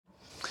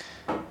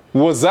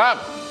What's up?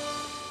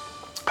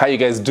 How you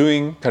guys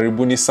doing?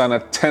 Karibuni sana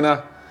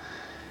tena.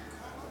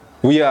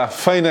 We are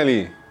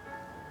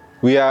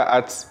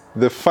at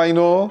the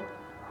final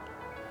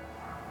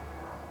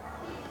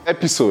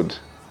episode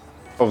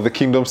of the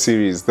Kingdom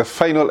series. The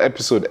final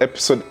episode,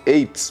 episode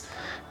 8.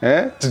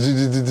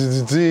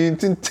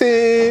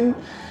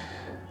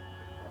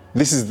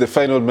 This is the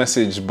final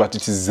message, but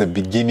it is the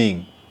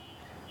beginning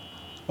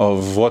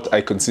of what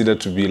I consider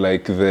to be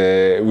like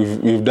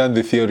we've done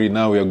the theory,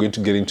 now we are going to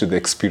get into the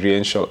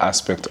experiential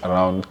aspect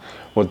around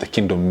what the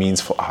kingdom means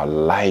for our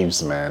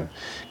lives, man.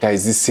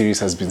 Guys, this series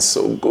has been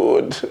so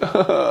good.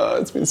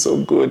 It's been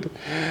so good.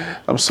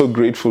 I'm so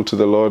grateful to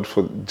the Lord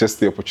for just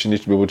the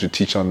opportunity to be able to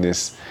teach on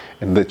this,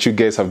 and that you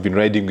guys have been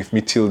riding with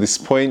me till this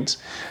point.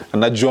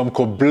 And that I'm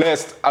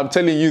blessed. I'm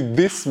telling you,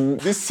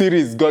 this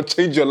series is going to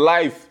change your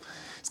life.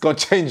 It's going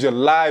to change your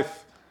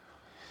life.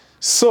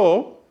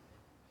 So,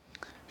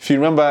 if you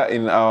remember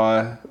in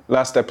our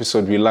last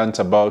episode, we learned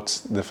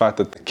about the fact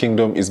that the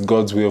kingdom is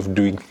God's way of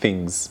doing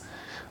things.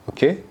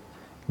 Okay?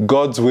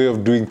 God's way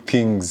of doing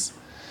things.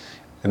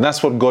 And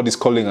that's what God is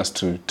calling us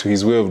to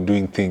his way of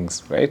doing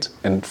things, right?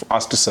 And for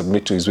us to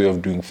submit to his way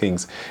of doing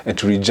things and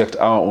to reject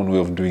our own way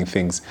of doing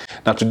things.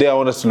 Now, today I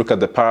want us to look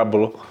at the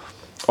parable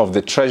of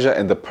the treasure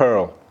and the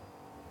pearl.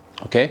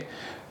 Okay?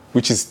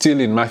 Which is still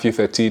in Matthew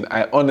 13.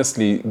 I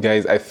honestly,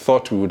 guys, I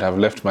thought we would have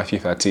left Matthew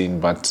 13,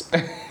 but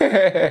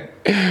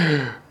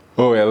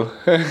oh well,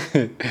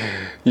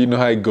 you know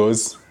how it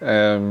goes.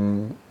 But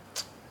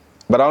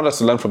I want us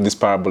to learn from this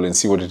parable and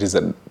see what it is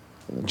that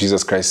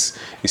Jesus Christ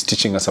is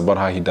teaching us about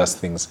how he does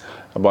things,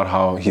 about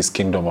how his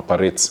kingdom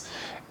operates.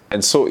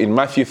 And so in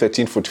Matthew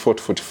 13, 44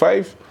 to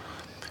 45,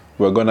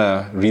 we're going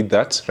to read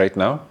that right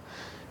now.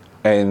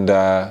 And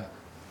this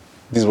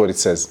is what it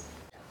says.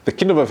 The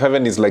kingdom of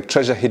heaven is like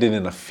treasure hidden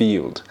in a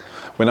field.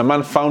 When a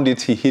man found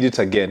it, he hid it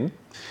again.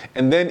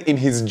 And then in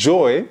his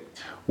joy,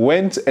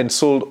 went and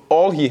sold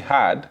all he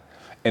had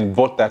and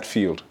bought that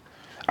field.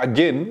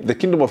 Again, the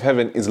kingdom of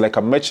heaven is like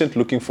a merchant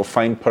looking for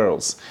fine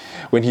pearls.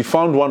 When he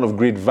found one of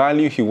great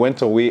value, he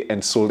went away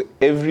and sold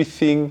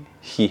everything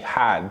he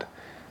had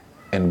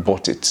and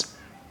bought it.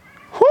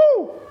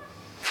 Whoo!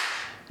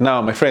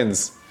 Now, my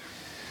friends,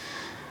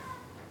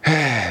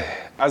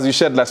 as we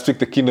shared last week,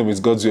 the kingdom is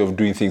God's way of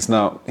doing things.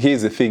 Now,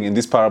 here's the thing, in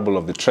this parable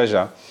of the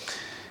treasure,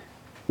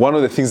 one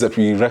of the things that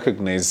we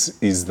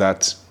recognize is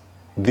that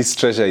this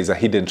treasure is a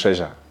hidden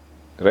treasure,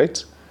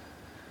 right?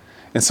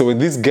 And so when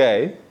this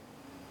guy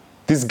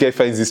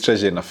finds this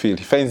treasure in a field,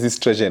 he finds this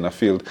treasure in a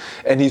field,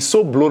 and he's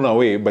so blown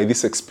away by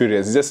this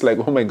experience. He's just like,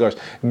 oh my gosh,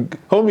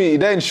 homie, he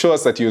didn't show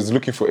us that he was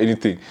looking for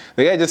anything.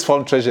 The guy just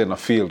found treasure in a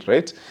field,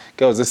 right? The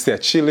guy was just there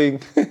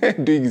chilling,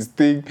 doing his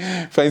thing,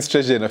 finds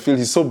treasure in a field.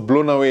 He's so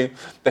blown away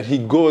that he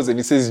goes and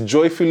he says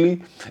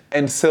joyfully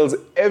and sells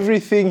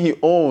everything he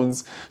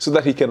owns so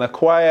that he can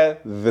acquire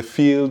the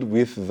field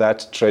with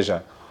that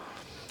treasure,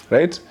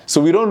 right? So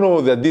we don't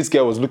know that this guy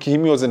he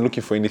wasn't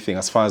looking for anything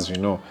as far as we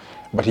know,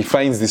 but he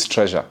finds this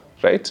treasure,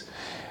 right?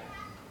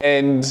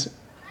 And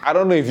I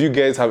don't know if you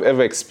guys have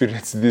ever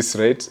experienced this,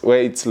 right?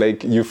 Where it's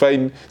like you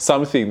find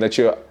something that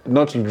you're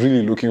not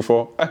really looking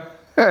for,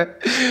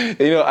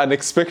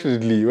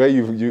 unexpectedly, where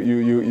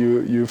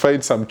you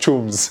find some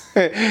chums.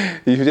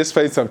 You just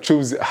find some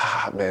chums.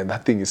 Man,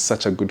 that thing is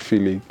such a good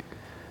feeling.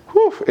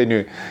 Whew.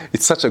 Anyway,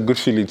 it's such a good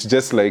feeling to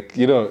just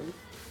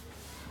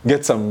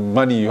get some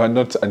money you had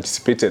not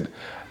anticipated.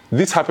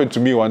 This happened to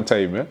me one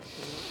time.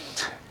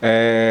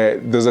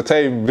 There was a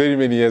time very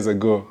many years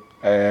ago.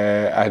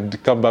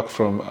 I'd come back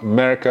from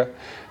America.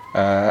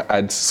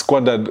 I'd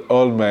squandered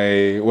all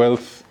my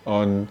wealth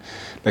on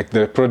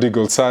the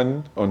prodigal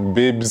son, on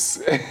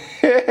babes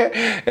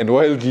and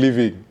wild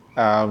living.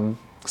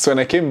 So when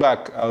I came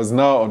back, I was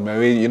now on my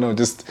way,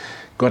 just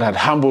God had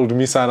humbled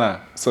me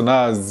sana. So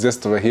now I was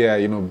just over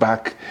here,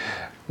 back.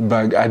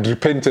 I'd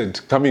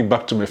repented, coming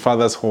back to my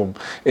father's home.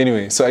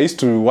 Anyway, so I used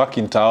to work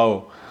in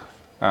Tao.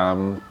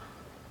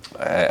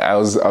 I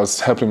was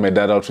helping my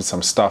dad out with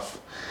some stuff.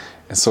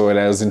 And so when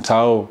I was in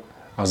Tao,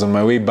 I was on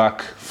my way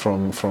back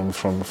from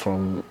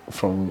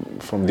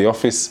the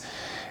office,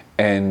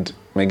 and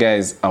my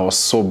guys, I was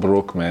so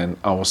broke, man.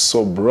 I was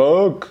so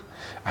broke.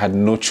 I had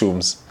no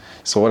chums.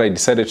 So what I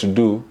decided to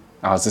do,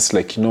 I was just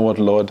like, you know what,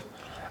 Lord,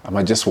 I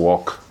might just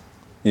walk.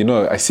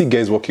 I see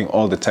guys walking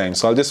all the time,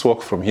 so I'll just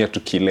walk from here to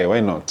Kile.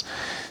 Why not?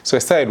 So I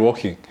started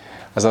walking.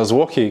 As I was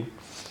walking,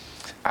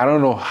 I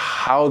don't know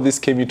how this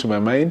came into my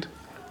mind.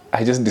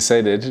 I just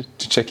decided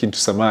to check into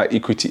some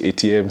Equity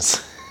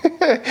ATMs.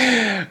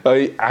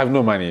 I have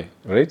no money,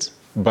 right?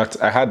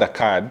 But I had a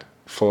card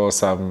for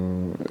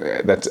some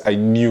that I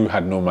knew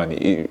had no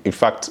money. In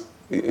fact,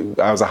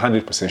 I was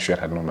 100% sure I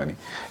had no money.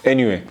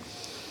 Anyway,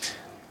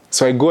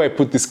 so I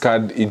put this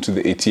card into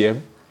the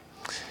ATM.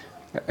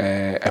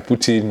 I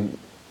put in,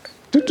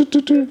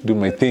 do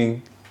my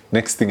thing.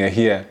 Next thing I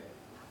hear,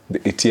 the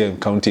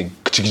ATM counting.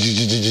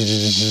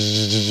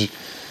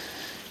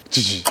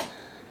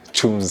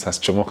 Chums has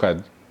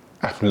chomokad.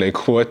 I'm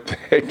like, what the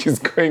heck is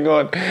going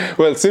on?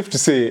 Well, safe to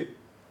say,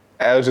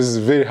 it was a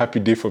very happy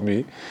day for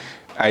me.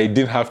 I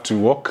didn't have to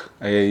walk.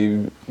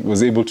 I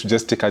was able to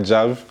just take a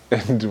jab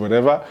and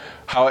whatever.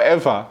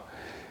 However,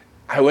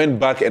 I went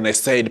back and I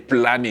started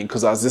planning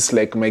because I was just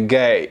like, my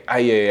guy,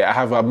 I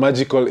have a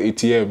magical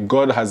ATM.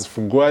 God has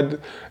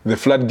funguad the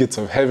floodgates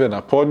of heaven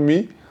upon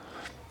me.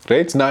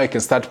 Right? Now I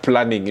can start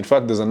planning. In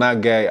fact, there's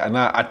another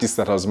artist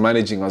that I was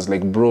managing. I was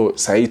like, bro,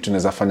 sahi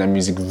tunaweza fanya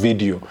music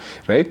video.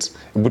 Right?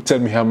 He would tell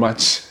me how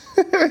much.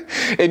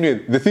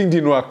 Anyway, the thing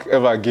didn't work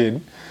ever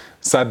again,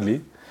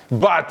 sadly.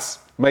 But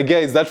my guy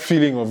is that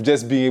feeling of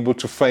just being able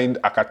to find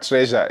a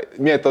treasure.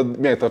 I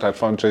thought I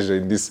found treasure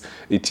in this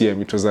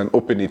ATM. It was an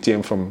open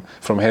ATM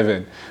from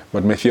heaven,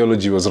 but my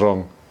theology was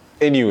wrong.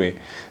 Anyway,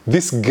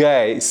 this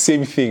guy,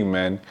 same thing,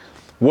 man,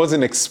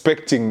 wasn't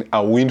expecting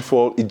a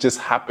windfall. It just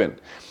happened.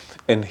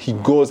 And he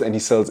goes and he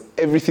sells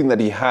everything that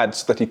he had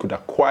so that he could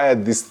acquire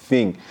this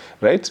thing,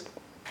 right?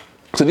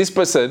 So this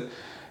person,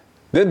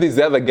 then there's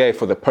the other guy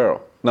for the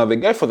pearl. Now the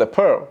guy for the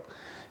pearl,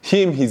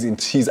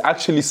 he's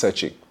actually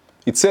searching.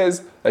 It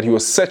says that he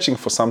was searching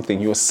for something.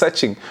 He was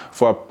searching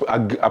for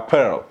a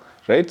pearl,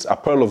 right? A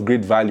pearl of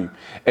great value.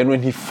 And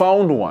when he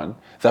found one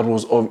that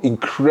was of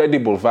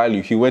incredible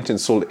value, he went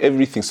and sold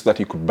everything so that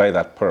he could buy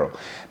that pearl.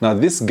 Now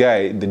this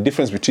guy, the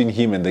difference between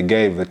him and the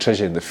guy with the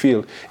treasure in the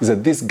field is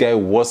that this guy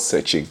was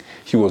searching.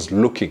 He was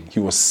looking. He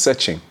was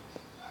searching.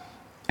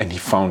 And he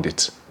found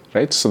it,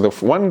 right? So the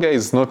one guy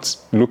is not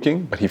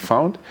looking, but he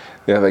found.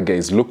 The other guy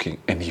is looking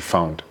and he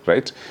found,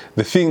 right?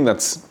 The thing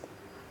that's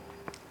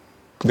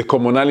the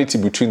commonality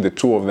between the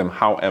two of them,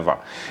 however,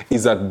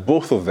 is that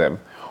both of them,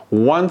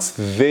 once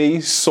they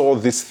saw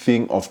this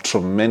thing of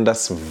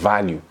tremendous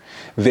value,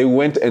 they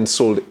went and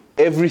sold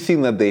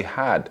everything that they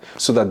had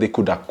so that they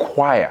could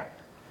acquire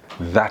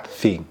that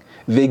thing.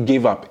 They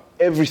gave up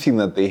everything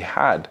that they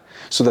had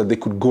so that they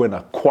could go and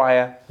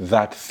acquire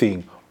that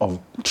thing of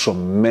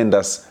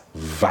tremendous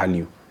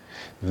value.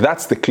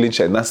 That's the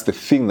clincher, and that's the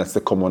thing, that's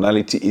the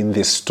commonality in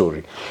this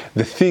story.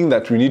 The thing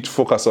that we need to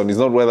focus on is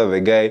not whether the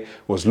guy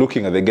was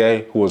looking or the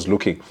guy who was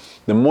looking.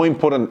 The more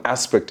important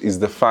aspect is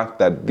the fact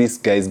that these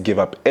guys gave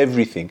up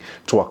everything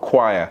to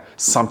acquire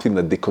something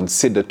that they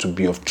consider to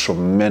be of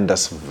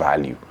tremendous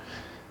value.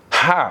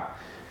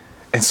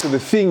 And so the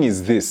thing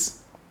is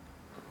this.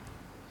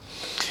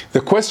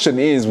 The question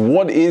is,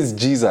 what is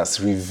Jesus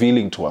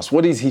revealing to us?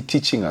 What is he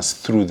teaching us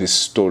through this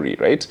story,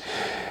 right?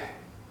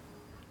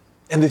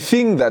 And the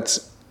thing that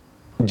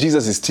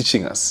Jesus is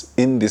teaching us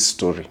in this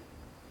story,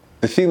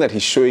 the thing that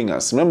he's showing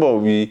us, remember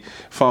we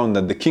found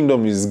that the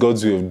kingdom is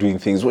God's way of doing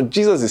things. What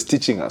Jesus is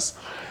teaching us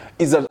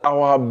is that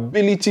our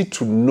ability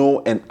to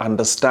know and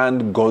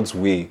understand God's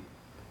way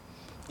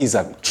is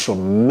a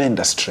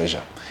tremendous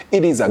treasure.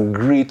 It is a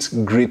great,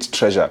 great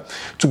treasure.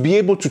 To be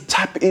able to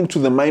tap into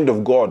the mind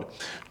of God,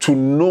 to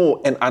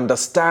know and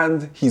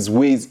understand his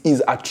ways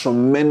is a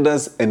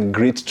tremendous and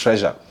great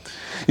treasure.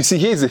 You see,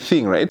 here's the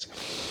thing, right?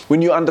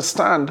 When you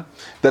understand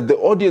that the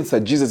audience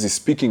that Jesus is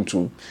speaking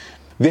to,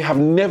 they have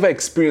never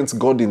experienced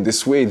God in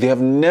this way. They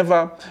have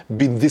never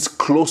been this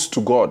close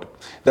to God.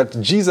 That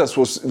Jesus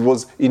was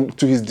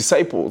to his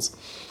disciples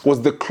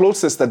was the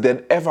closest that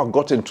they'd ever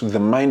gotten to the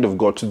mind of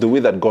God, to the way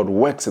that God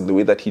works and the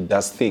way that he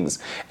does things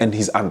and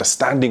his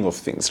understanding of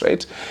things,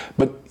 right?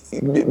 But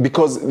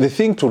because the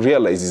thing to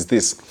realize is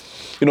this,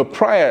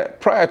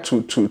 prior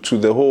to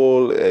the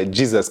whole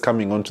Jesus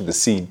coming onto the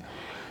scene,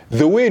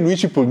 the way in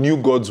which people knew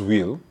God's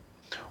will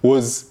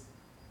was,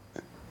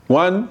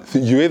 one,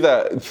 you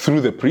either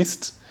through the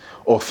priest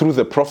or through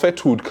the prophet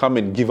who would come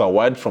and give a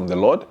word from the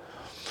Lord,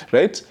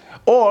 right?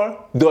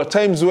 Or there were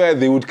times where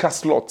they would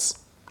cast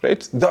lots,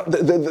 right? There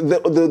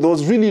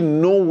was really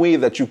no way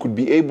that you could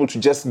be able to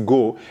just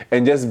go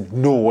and just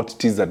know what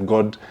it is that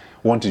God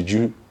wanted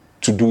you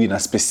to do in a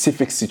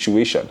specific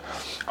situation.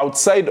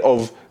 Outside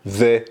of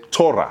the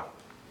Torah,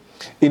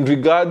 in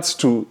regards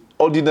to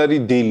ordinary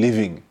day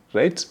living,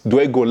 right? Do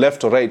I go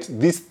left or right?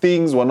 These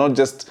things were not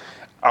just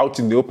out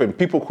in the open.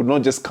 People could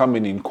not just come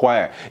and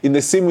inquire. In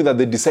the same way that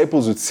the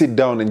disciples would sit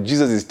down and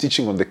Jesus is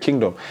teaching on the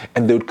kingdom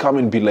and they would come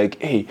and be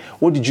like, hey,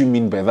 what did you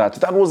mean by that?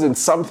 That wasn't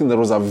something that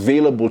was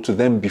available to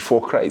them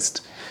before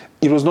Christ.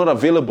 It was not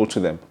available to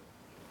them.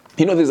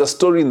 There's a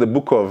story in the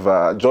book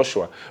of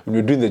Joshua, when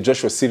we're doing the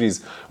Joshua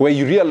series, where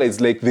you realize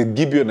like the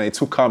Gibeonites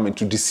who come and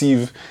to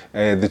deceive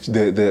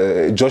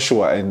the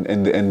Joshua and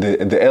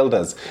the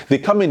elders, they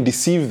come and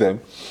deceive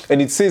them.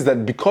 And it says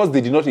that because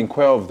they did not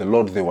inquire of the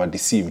Lord, they were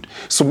deceived.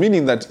 So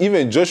meaning that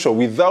even Joshua,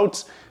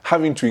 without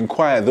having to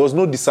inquire, there was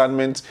no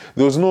discernment,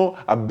 there was no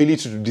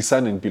ability to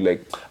discern and be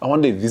like, I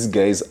wonder if these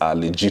guys are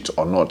legit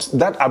or not.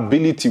 That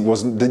ability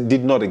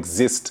did not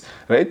exist,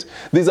 right?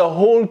 There's a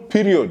whole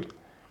period,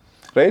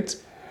 right,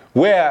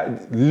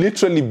 where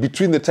literally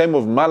between the time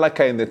of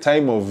Malachi and the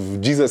time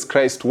of Jesus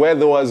Christ, where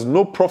there was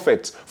no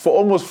prophet for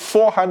almost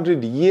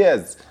 400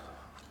 years.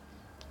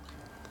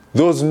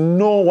 There was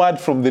no word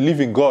from the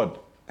living God.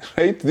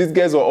 right? These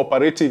guys were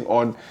operating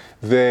on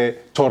the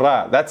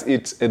Torah, that's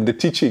it, and the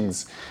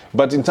teachings.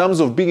 But in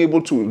terms of being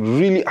able to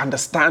really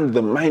understand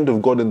the mind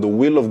of God and the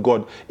will of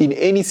God in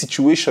any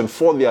situation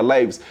for their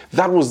lives,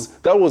 that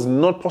was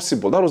not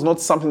possible. That was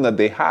not something that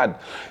they had.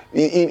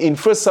 In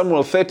 1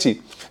 Samuel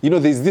 30,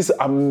 there's this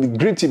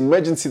great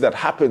emergency that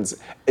happens,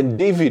 and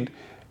David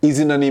is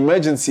in an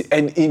emergency.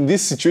 And in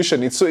this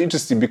situation, it's so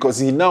interesting because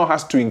he now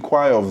has to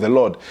inquire of the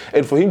Lord.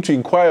 And for him to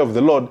inquire of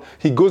the Lord,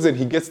 he goes and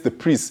he gets the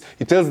priest.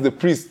 He tells the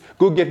priest,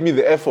 go get me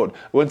the ephod.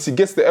 Once he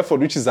gets the ephod,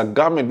 which is a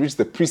garment which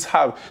the priests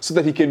have, so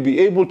that he can be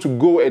able to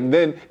go and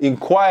then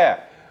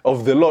inquire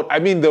of the Lord. I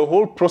mean, the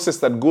whole process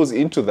that goes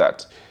into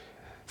that,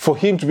 for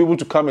him to be able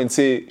to come and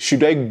say,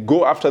 should I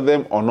go after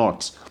them or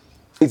not?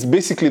 It's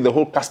basically the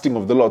whole casting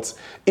of the lots.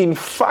 In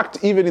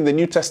fact, even in the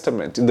New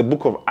Testament, in the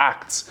book of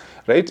Acts,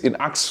 right? In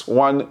Acts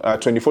 1,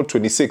 24,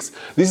 26,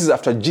 this is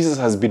after Jesus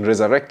has been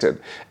resurrected.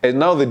 And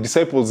now the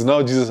disciples,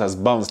 Jesus has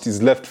bounced,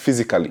 he's left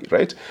physically,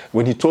 right?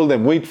 When he told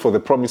them, wait for the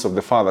promise of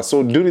the Father.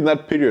 So during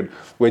that period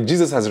where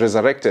Jesus has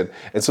resurrected,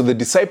 and so the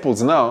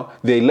disciples now,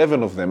 there are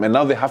 11 of them, and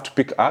now they have to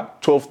pick a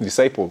 12th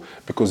disciple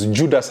because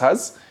Judas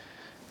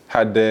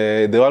had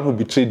the one who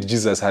betrayed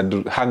Jesus had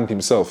hanged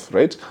himself,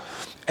 right?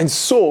 And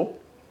so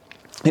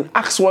in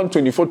Acts 1,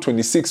 24,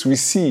 26, we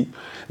see,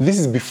 this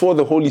is before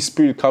the Holy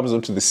Spirit comes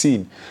onto the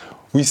scene.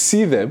 We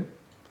see them,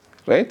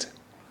 right,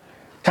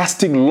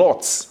 casting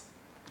lots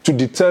to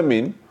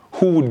determine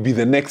who would be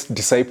the next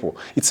disciple.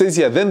 It says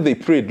here, then they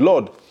prayed,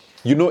 Lord,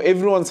 you know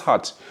everyone's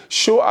heart.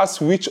 Show us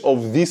which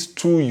of these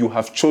two you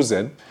have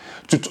chosen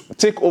to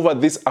take over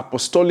this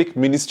apostolic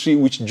ministry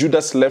which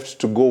Judas left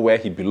to go where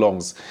he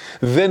belongs.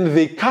 Then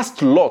they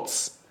cast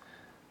lots,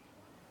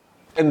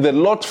 and the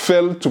lot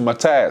fell to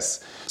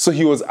Matthias. So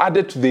he was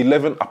added to the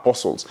 11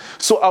 apostles.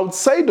 So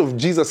outside of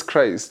Jesus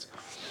Christ,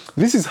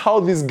 this is how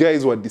these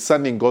guys were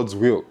discerning God's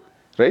will,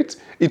 right?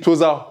 It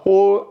was a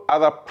whole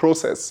other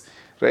process,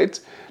 right?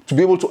 To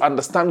be able to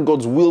understand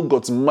God's will,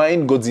 God's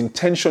mind, God's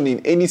intention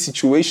in any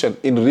situation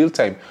in real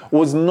time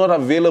was not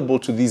available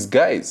to these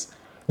guys.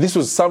 This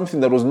was something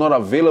that was not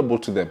available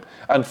to them.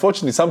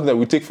 Unfortunately, something that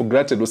we take for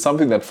granted was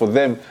something that for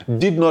them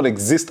did not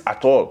exist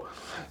at all.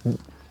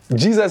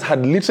 Jesus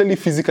had literally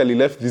physically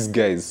left these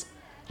guys,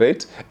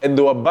 right? And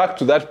they were back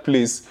to that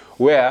place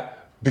where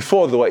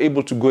before they were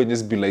able to go and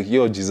just be like,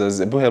 yo, Jesus,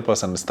 help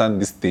us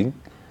understand this thing.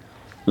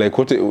 Like,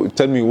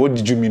 tell me, what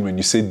did you mean when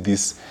you said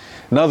this?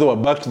 Now they were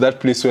back to that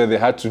place where they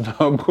had to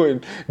now go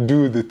and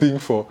do the thing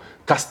for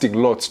casting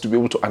lots to be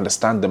able to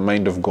understand the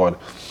mind of God.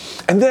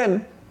 And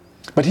then,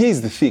 but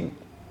here's the thing.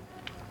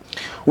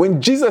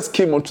 When Jesus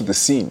came onto the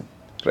scene,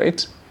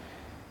 right,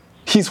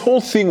 his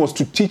whole thing was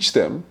to teach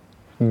them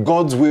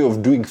God's way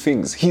of doing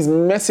things. His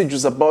message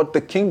was about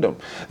the kingdom,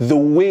 the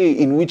way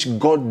in which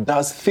God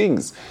does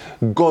things,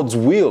 God's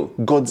will,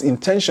 God's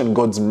intention,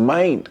 God's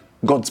mind,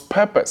 God's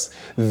purpose.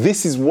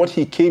 This is what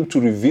he came to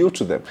reveal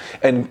to them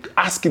and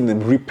asking them,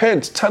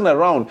 repent, turn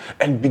around,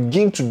 and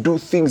begin to do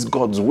things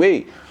God's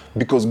way,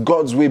 because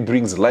God's way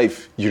brings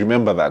life. You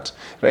remember that,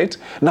 right?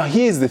 Now,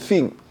 here's the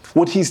thing.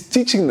 What he's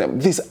teaching them,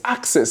 this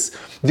access,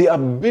 the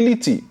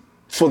ability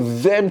for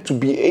them to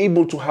be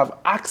able to have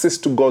access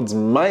to God's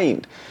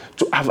mind,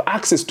 to have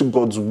access to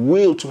God's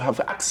will, to have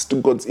access to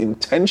God's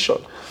intention,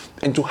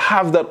 and to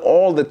have that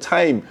all the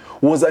time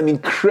was an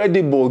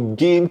incredible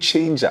game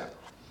changer.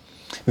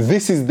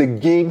 This is the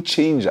game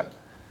changer.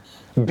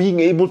 Being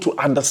able to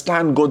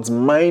understand God's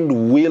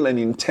mind, will, and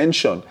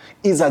intention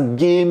is a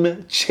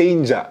game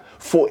changer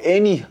for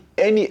any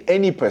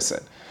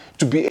person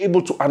to be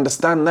able to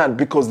understand that,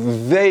 because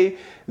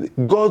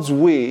God's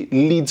way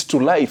leads to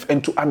life,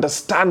 and to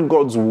understand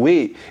God's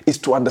way is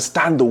to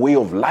understand the way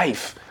of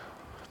life.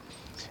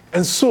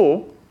 And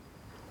so,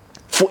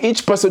 for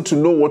each person to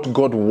know what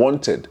God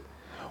wanted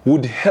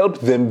would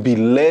help them be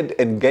led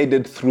and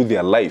guided through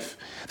their life.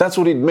 That's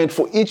what it meant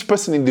for each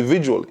person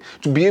individually,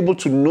 to be able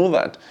to know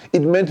that.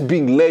 It meant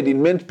being led, it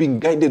meant being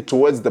guided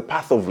towards the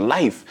path of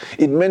life.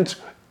 It meant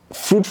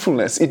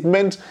fruitfulness. It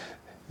meant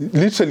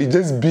literally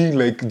just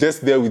being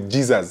just there with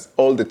Jesus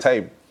all the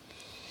time,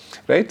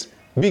 right?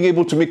 Being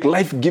able to make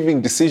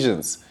life-giving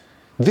decisions.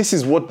 This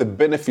is what the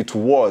benefit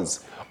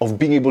was of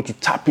being able to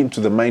tap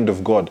into the mind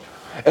of God.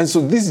 And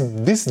so these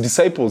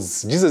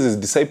disciples, Jesus'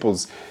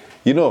 disciples,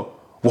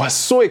 were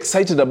so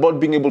excited about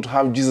being able to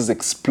have Jesus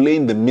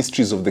explain the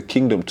mysteries of the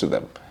kingdom to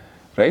them,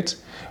 right?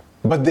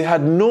 But they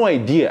had no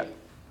idea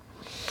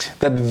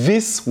that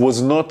this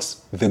was not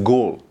the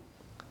goal.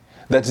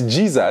 That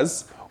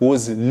Jesus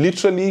was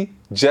literally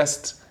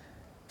just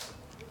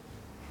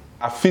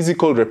a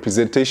physical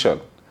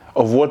representation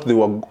of what they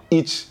were,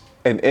 each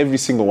and every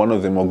single one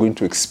of them were going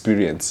to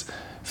experience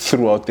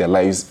throughout their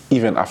lives,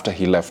 even after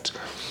he left.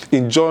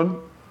 In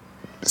John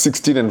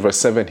 16 and verse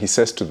 7,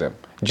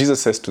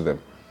 Jesus says to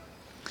them,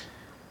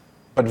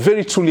 but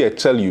very truly I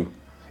tell you,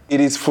 it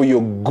is for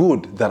your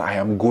good that I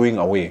am going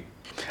away.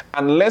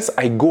 Unless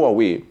I go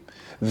away,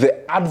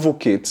 the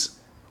advocate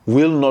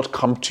will not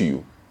come to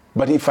you.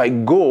 But if I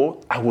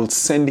go, I will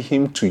send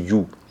him to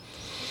you.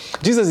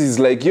 Jesus is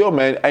like, yo,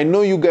 man, I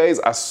know you guys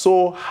are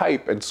so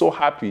hype and so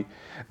happy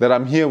that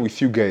I'm here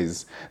with you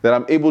guys, that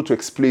I'm able to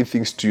explain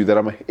things to you, that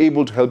I'm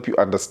able to help you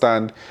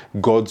understand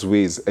God's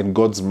ways and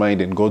God's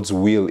mind and God's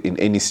will in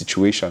any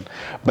situation.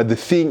 But the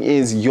thing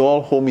is,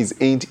 your homies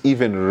ain't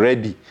even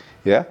ready.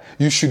 Yeah,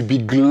 you should be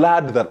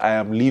glad that I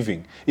am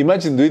leaving.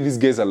 Imagine the way these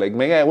guys are like,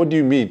 my guy, what do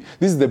you mean?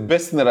 This is the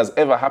best thing that has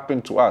ever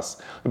happened to us.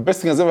 The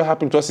best thing that's ever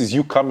happened to us is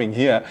you coming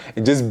here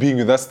and just being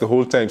with us the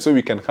whole time, so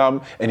we can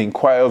come and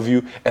inquire of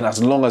you. And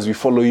as long as we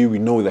follow you, we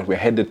know that we're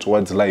headed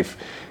towards life.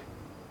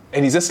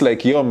 And he's just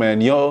like, yo,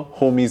 man, your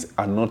homies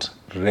are not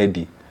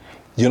ready.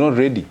 You're not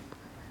ready.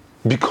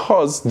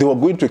 Because they were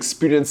going to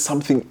experience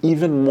something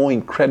even more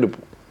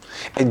incredible.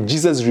 And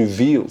Jesus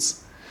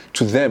reveals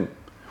to them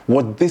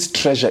what this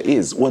treasure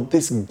is, what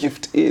this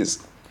gift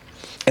is.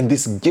 And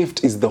this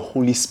gift is the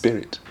Holy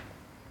Spirit.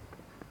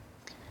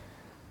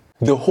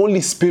 The Holy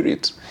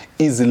Spirit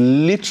is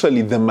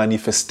literally the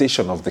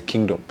manifestation of the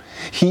kingdom.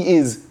 He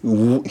is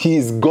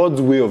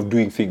God's way of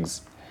doing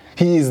things.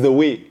 He is the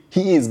way.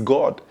 He is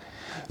God.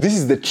 This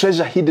is the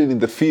treasure hidden in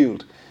the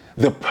field,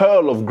 the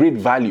pearl of great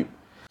value.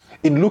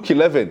 In Luke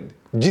 11,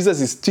 Jesus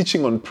is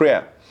teaching on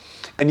prayer,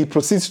 and he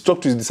proceeds to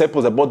talk to his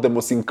disciples about the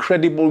most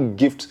incredible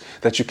gift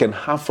that you can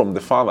have from the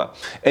Father.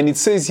 And it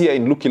says here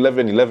in Luke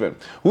 11:11,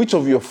 which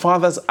of your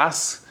fathers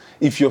asks,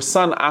 if your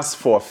son asks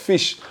for a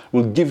fish,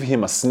 will give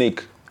him a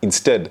snake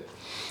instead?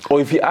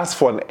 Or if he asks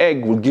for an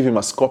egg, will give him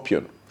a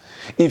scorpion?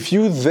 If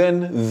you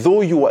then,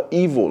 though you are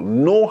evil,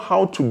 know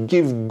how to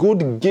give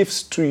good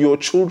gifts to your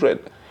children,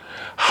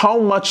 how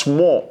much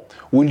more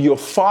will your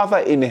Father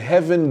in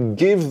heaven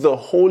give the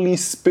Holy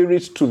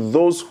Spirit to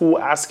those who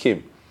ask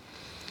him?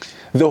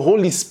 The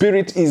Holy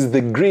Spirit is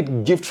the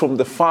great gift from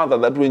the Father,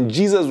 that when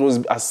Jesus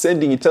was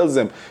ascending, he tells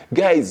them,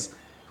 guys,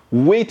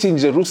 wait in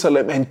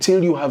Jerusalem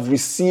until you have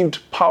received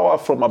power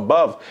from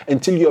above,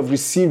 until you have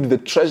received the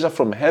treasure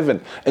from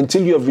heaven,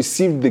 until you have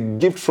received the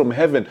gift from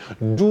heaven.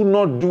 Do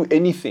not do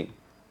anything.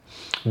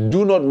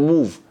 Do not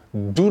move.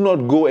 Do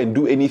not go and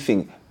do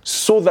anything,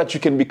 so that you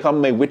can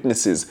become my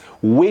witnesses.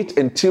 Wait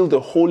until the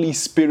Holy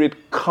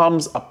Spirit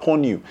comes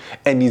upon you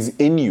and is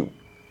in you.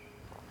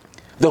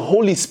 The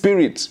Holy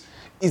Spirit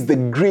is the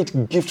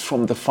great gift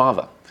from the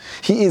Father.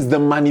 He is the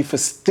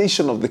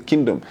manifestation of the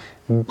kingdom.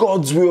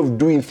 God's way of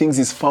doing things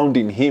is found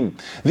in him.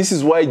 This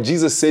is why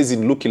Jesus says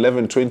in Luke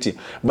 11:20,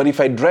 but if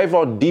I drive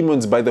out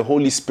demons by the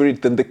Holy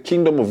Spirit, then the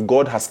kingdom of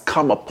God has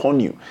come upon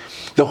you.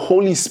 The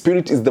Holy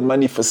Spirit is the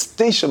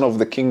manifestation of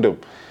the kingdom.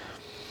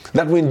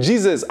 That when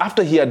Jesus,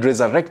 after he had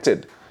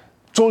resurrected,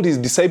 told his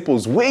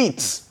disciples,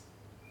 wait,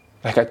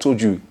 like I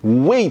told you,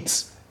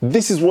 wait.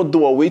 This is what they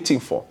were waiting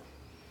for.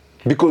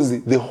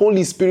 Because the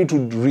Holy Spirit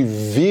would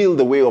reveal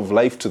the way of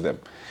life to them.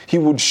 He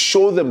would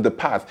show them the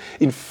path.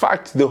 In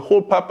fact, the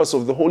whole purpose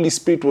of the Holy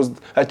Spirit was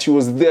that he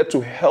was there to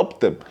help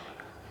them.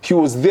 He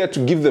was there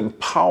to give them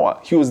power.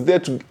 He was there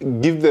to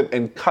give them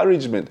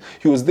encouragement.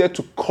 He was there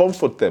to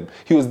comfort them.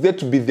 He was there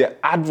to be their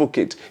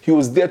advocate. He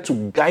was there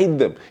to guide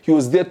them. He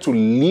was there to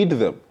lead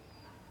them.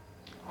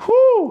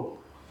 Whew.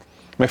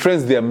 My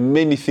friends, there are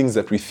many things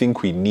that we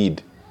think we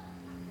need.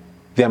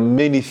 There are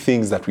many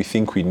things that we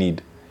think we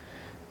need.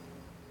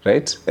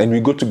 Right? And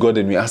we go to God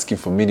and we ask him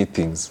for many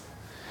things.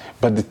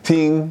 But the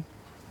thing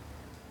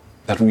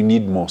that we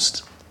need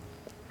most,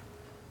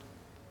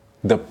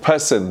 the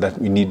person that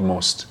we need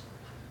most,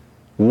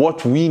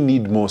 what we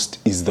need most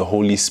is the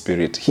Holy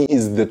Spirit. He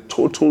is the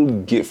total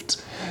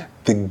gift,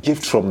 the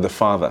gift from the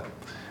Father,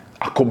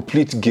 a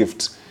complete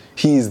gift.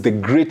 He is the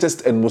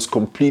greatest and most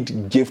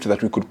complete gift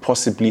that we could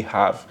possibly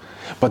have.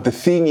 But the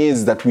thing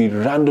is that we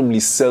randomly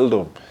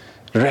seldom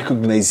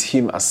recognize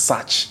him as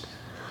such,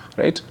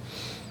 right?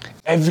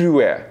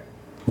 Everywhere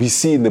we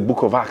see in the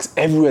book of Acts,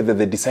 everywhere that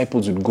the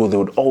disciples would go, they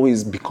would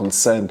always be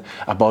concerned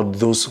about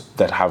those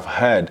that have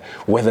heard,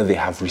 whether they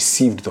have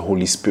received the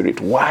Holy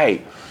Spirit.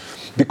 Why?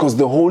 Because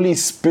the Holy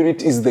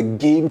Spirit is the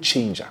game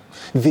changer.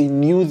 They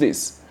knew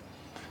this.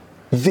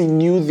 They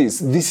knew this.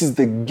 This is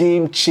the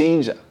game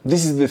changer.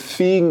 This is the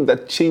thing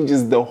that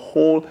changes the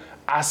whole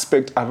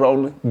aspect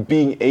around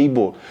being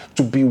able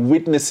to be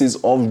witnesses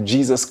of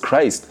Jesus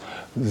Christ.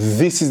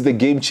 This is the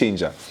game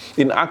changer.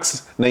 In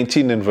Acts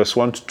 19 and verse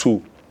 1 to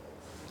 2,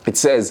 it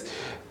says,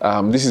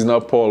 this is now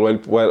Paul,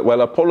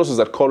 while Apollos was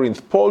at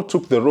Corinth, Paul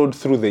took the road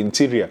through the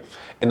interior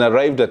and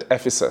arrived at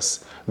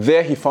Ephesus.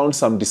 There he found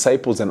some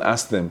disciples and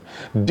asked them,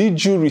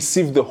 did you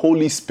receive the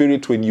Holy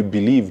Spirit when you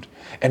believed?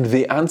 And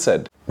they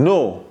answered,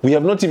 no, we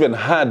have not even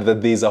heard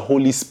that there is a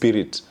Holy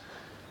Spirit.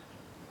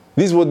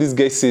 This is what this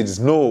guy says.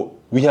 No,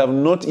 we have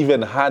not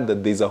even heard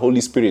that there is a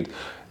Holy Spirit.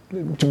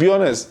 To be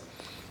honest,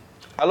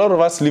 a lot of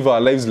us live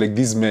our lives like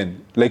these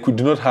men. Like we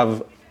do not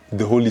have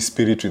the Holy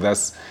Spirit with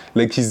us.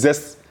 Like he's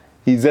just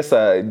a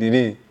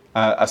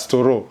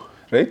storo,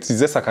 right? He's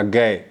just like a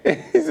guy.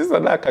 He's just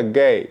like a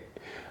guy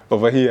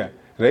over here,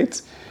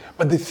 right?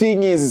 But the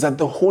thing is that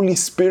the Holy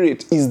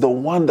Spirit is the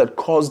one that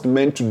caused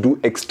men to do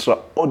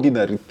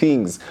extraordinary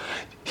things.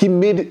 He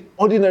made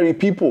ordinary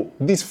people,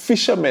 these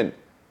fishermen,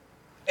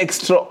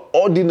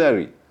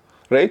 extraordinary,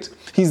 right?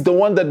 He's the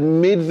one that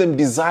made them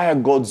desire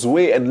God's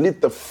way and lit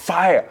the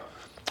fire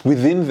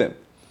within them.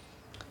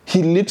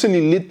 He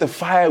literally lit the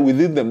fire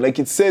within them. Like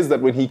it says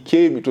that when he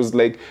came, it was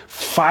like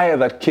fire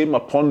that came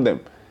upon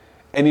them.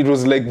 And it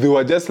was like, they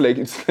were just like,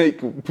 it's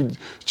like,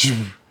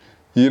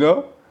 you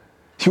know?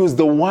 He was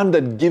the one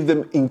that gave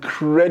them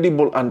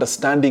incredible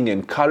understanding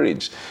and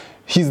courage.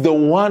 He's the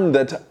one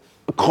that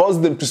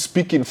caused them to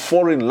speak in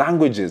foreign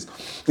languages.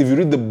 If you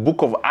read the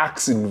book of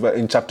Acts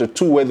in chapter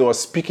 2, where they were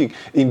speaking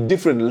in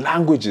different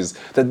languages,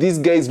 that these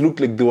guys looked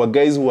like they were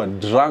guys who were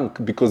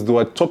drunk because they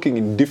were talking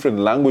in different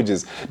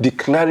languages,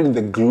 declaring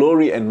the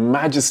glory and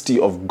majesty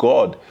of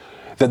God,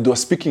 that they were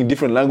speaking in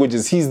different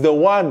languages. He's the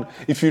one,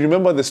 if you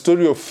remember the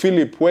story of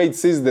Philip, where it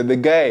says that the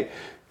guy,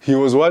 he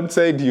was one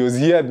side, he was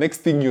here, next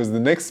thing he was the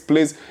next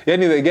place.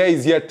 Yani the guy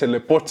is here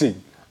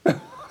teleporting.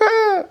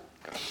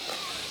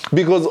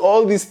 Because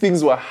all these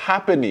things were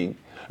happening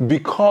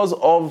because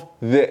of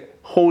the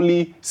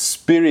Holy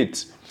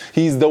Spirit.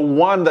 He's the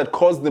one that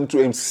caused them to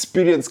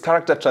experience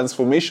character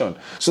transformation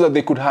so that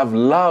they could have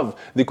love,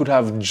 they could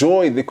have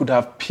joy, they could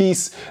have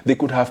peace, they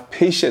could have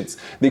patience,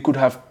 they could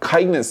have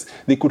kindness,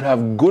 they could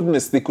have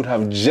goodness, they could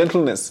have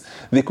gentleness,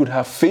 they could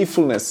have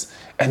faithfulness,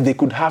 and they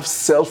could have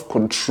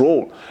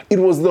self-control. It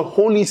was the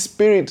Holy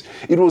Spirit.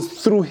 It was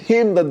through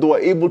him that they were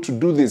able to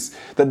do this,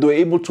 that they were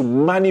able to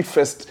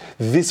manifest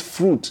this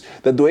fruit,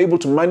 that they were able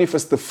to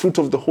manifest the fruit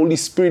of the Holy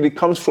Spirit. It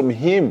comes from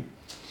him.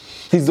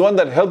 He's the one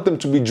that helped them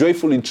to be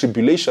joyful in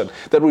tribulation.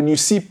 That when you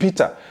see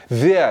Peter,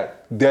 they're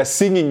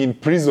singing in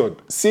prison,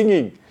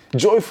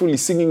 joyfully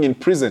singing in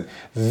prison.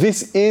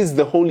 This is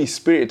the Holy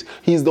Spirit.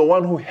 He's the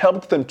one who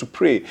helped them to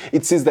pray.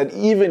 It says that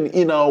even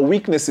in our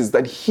weaknesses,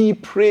 that he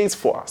prays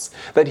for us,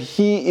 that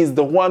he is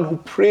the one who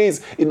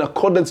prays in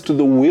accordance to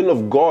the will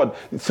of God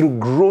through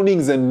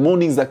groanings and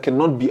moanings that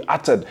cannot be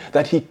uttered,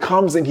 that he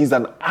comes and he's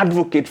an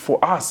advocate for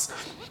us.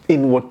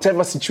 In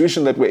whatever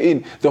situation that we're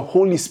in, the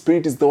Holy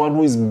Spirit is the one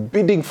who is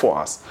bidding for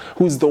us,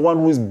 who is the one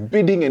who is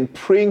bidding and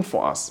praying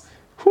for us.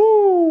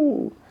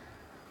 Whoo!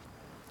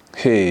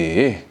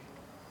 Hey,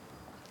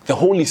 the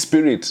Holy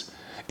Spirit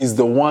is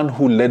the one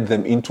who led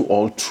them into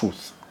all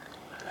truth.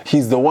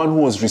 He's the one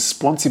who was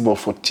responsible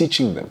for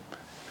teaching them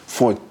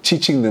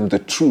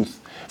the truth,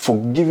 for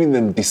giving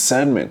them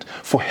discernment,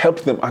 for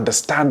helping them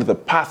understand the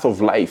path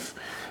of life,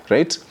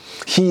 right?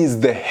 He is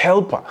the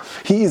helper.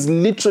 He is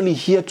literally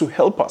here to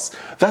help us.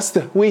 That's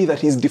the way that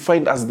he's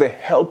defined as the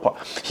helper.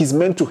 He's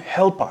meant to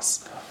help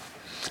us.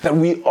 That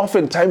we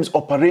oftentimes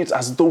operate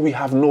as though we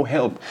have no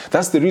help.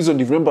 That's the reason,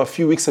 you remember a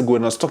few weeks ago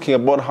when I was talking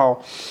about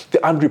how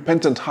the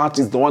unrepentant heart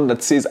is the one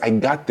that says, I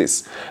got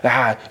this.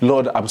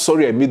 Lord, I'm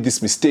sorry I made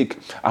this mistake.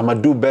 I'm going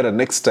to do better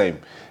next time.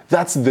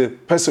 That's the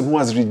person who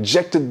has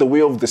rejected the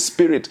way of the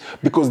Spirit,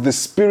 because the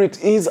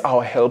Spirit is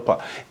our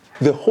helper.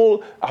 The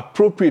whole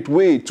appropriate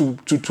way to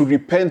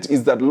repent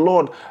is that,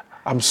 Lord,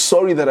 I'm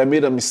sorry that I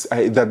made a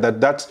mistake,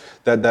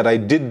 that I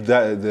did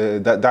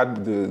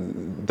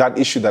that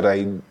issue that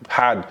I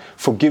had.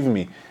 Forgive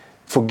me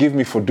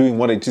for doing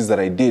what it is that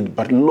I did.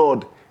 But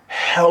Lord,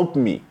 help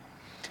me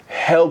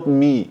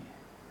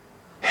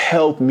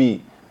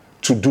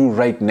to do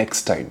right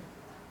next time.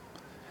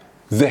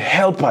 The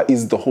helper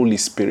is the Holy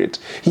Spirit.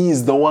 He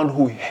is the one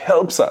who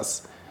helps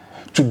us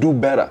to do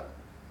better.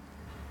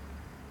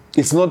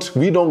 It's not,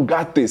 we don't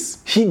got this.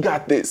 He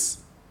got this.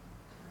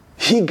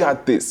 He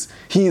got this.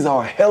 He is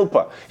our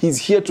helper. He's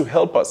here to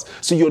help us.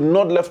 So you're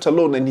not left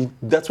alone. And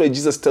that's why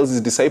Jesus tells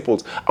his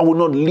disciples, I will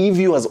not leave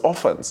you as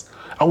orphans.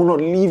 I will not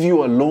leave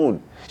you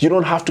alone. You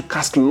don't have to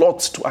cast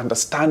lots to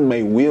understand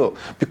my will,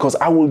 because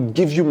I will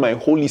give you my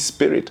Holy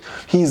Spirit.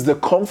 He is the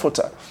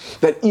comforter,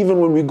 that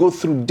even when we go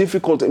through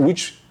difficult,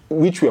 which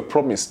we are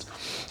promised.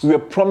 We are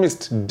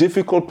promised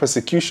difficult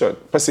persecution.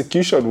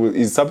 Persecution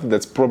is something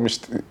that's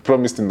promised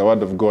in the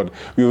Word of God.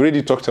 We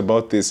already talked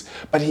about this.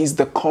 But he's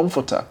the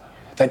comforter,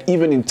 that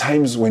even in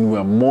times when we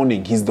are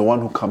mourning, he's the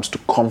one who comes to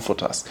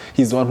comfort us.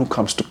 He's the one who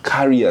comes to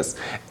carry us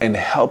and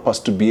help us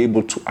to be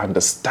able to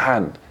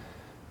understand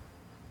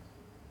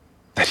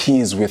that he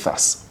is with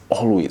us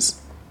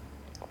always.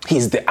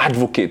 He's the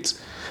advocate.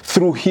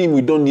 Through him,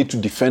 we don't need to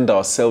defend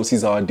ourselves.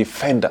 He's our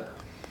defender.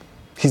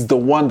 He's the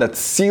one that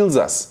seals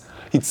us.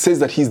 It says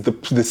that he's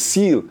the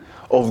seal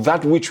of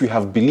that which we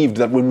have believed,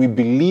 that when we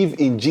believe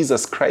in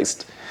Jesus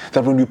Christ,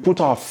 that when we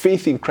put our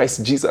faith in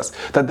Christ Jesus,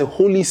 that the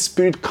Holy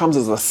Spirit comes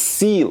as a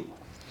seal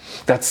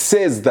that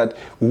says that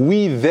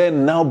we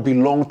then now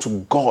belong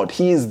to God.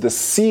 He is the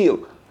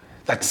seal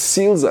that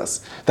seals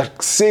us,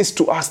 that says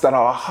to us that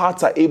our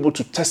hearts are able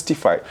to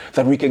testify,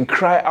 that we can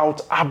cry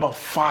out, Abba,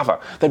 Father,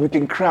 that we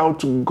can cry out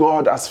to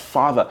God as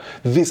Father.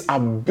 This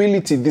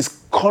ability, this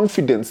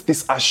confidence,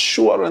 this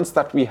assurance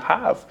that we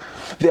have,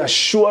 the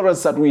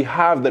assurance that we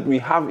have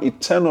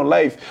eternal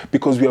life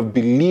because we have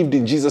believed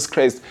in Jesus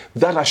Christ.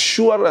 That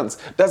assurance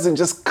doesn't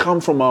just come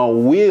from our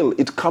will,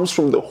 it comes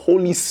from the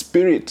Holy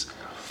Spirit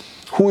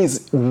who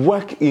is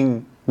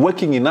working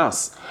in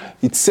us.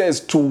 It says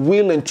to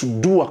will and to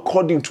do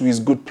according to his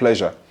good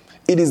pleasure.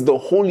 It is the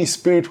Holy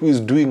Spirit who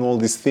is doing all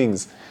these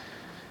things.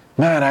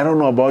 Man, I don't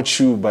know about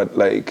you, but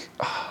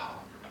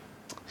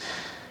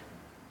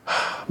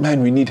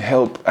Man, we need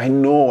help. I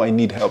know I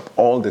need help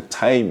all the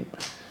time.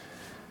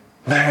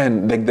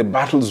 Man, like the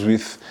battles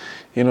with,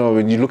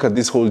 when you look at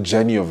this whole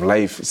journey of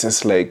life, it's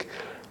just like,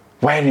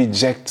 why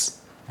reject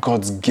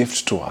God's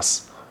gift to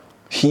us?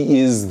 He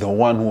is the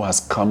one who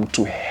has come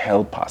to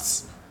help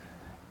us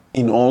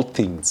in all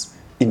things,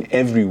 in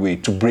every way,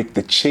 to break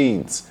the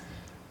chains,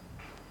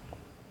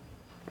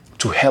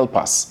 to help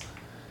us.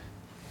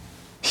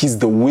 He's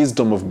the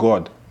wisdom of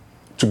God,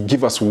 to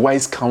give us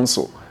wise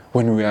counsel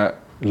when we are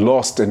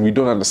lost and we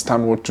don't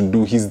understand what to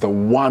do. He's the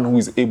one who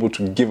is able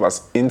to give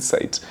us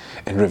insight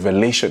and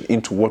revelation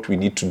into what we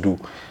need to do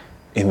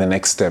in the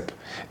next step.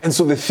 And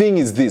so the thing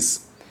is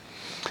this,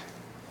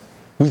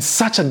 with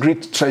such a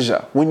great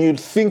treasure, when you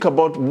think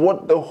about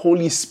what the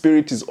Holy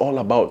Spirit is all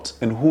about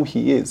and who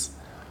He is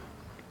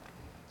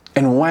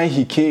and why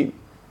He came,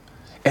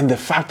 and the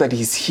fact that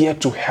He's here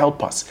to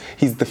help us,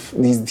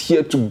 He's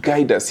here to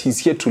guide us, He's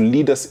here to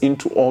lead us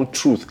into all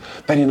truth.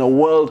 That in a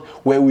world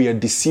where we are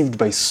deceived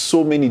by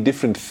so many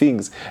different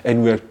things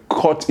and we are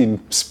caught in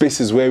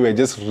spaces where we are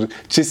just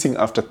chasing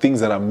after things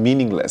that are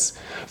meaningless,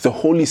 the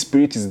Holy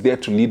Spirit is there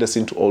to lead us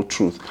into all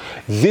truth.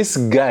 These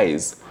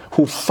guys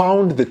who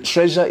found the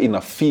treasure in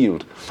a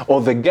field, or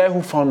the guy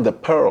who found the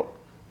pearl,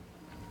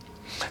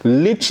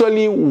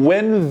 literally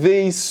when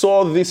they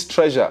saw this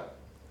treasure,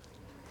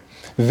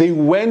 they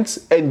went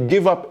and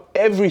gave up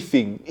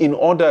everything in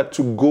order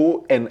to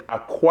go and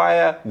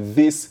acquire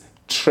this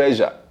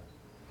treasure.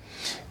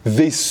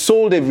 They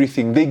sold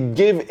everything. They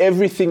gave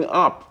everything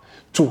up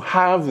to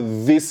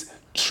have this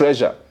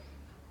treasure.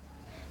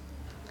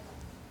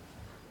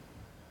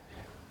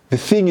 The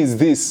thing is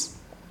this,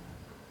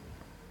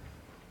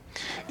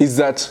 is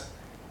that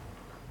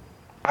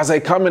as I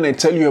come and I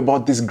tell you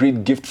about this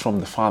great gift from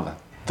the Father,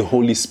 the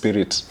Holy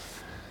Spirit,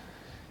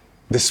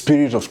 the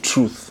Spirit of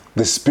truth,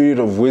 the Spirit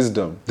of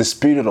wisdom, the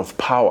Spirit of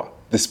power,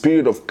 the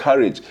Spirit of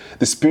courage,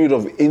 the Spirit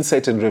of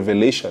insight and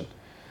revelation,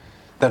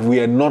 that we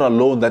are not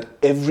alone, that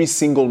every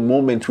single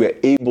moment we are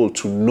able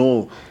to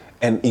know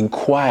and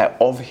inquire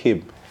of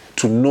Him,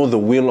 to know the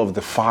will of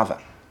the Father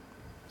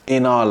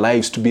in our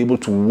lives, to be able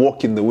to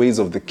walk in the ways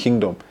of the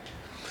kingdom.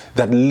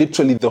 That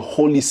literally the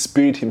Holy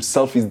Spirit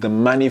Himself is the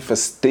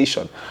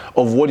manifestation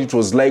of what it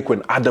was like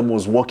when Adam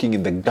was walking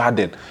in the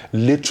garden,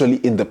 literally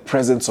in the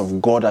presence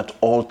of God at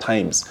all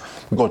times.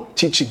 God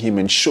teaching him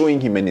and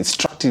showing him and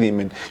instructing him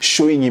and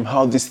showing him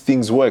how these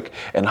things work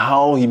and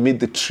how He made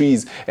the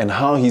trees and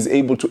how He's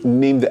able to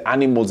name the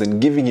animals and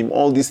giving him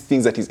all these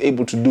things that He's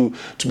able to do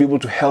to be able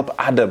to help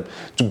Adam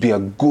to be a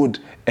good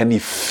and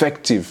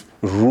effective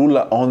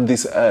ruler on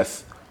this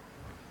earth.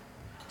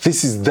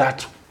 This is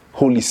that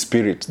Holy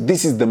Spirit.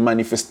 This is the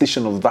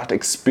manifestation of that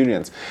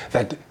experience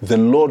that the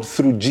Lord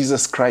through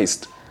Jesus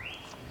Christ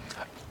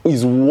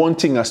is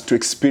wanting us to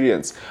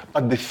experience.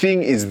 But the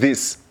thing is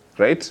this,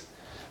 right?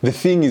 The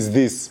thing is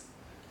this,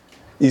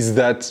 is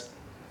that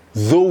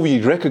though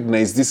we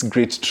recognize this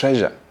great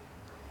treasure,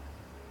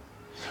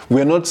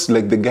 we're not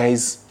like the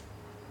guys,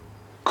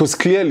 because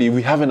clearly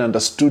we haven't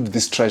understood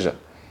this treasure.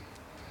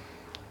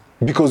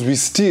 Because we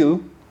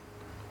still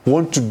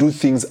want to do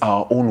things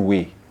our own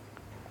way.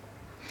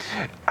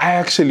 I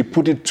actually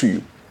put it to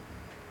you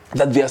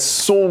that there are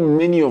so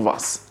many of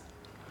us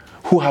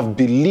who have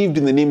believed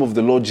in the name of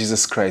the Lord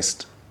Jesus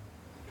Christ,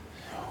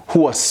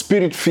 who are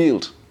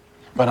Spirit-filled,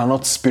 but are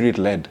not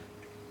Spirit-led.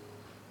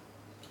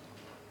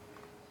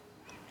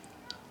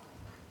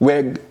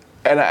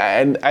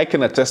 And I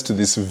can attest to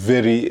this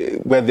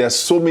where there are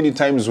so many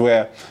times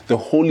where the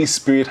Holy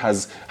Spirit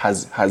has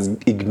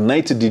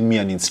ignited in me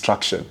an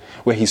instruction,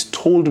 where He's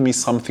told me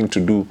something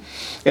to do.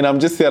 And I'm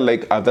just there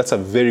like, that's a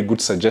very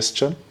good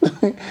suggestion.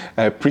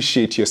 I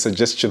appreciate your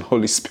suggestion,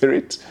 Holy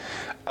Spirit.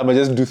 I might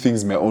just do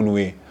things my own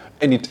way.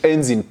 And it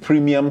ends in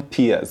premium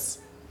tears.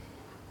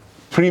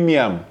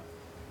 Premium.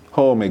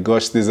 Oh my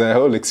gosh, there's a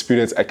whole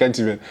experience. I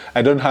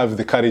don't have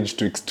the courage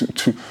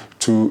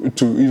to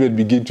even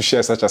begin to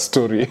share such a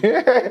story.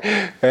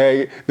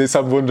 There's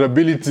some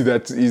vulnerability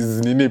that is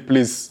in a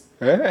place.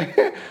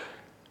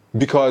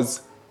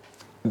 Because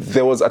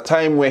there was a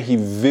time where He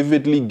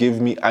vividly gave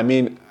me,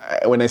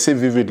 when I say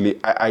vividly,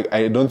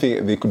 I don't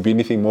think there could be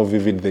anything more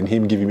vivid than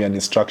Him giving me an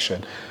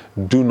instruction.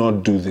 Do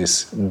not do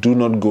this. Do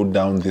not go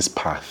down this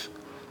path.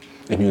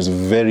 And He was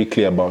very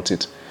clear about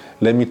it.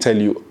 Let me tell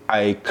you,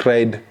 I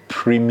cried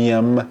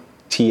premium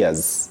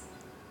tears.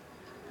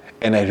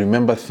 And I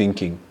remember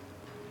thinking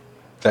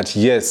that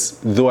yes,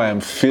 though I am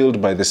filled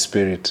by the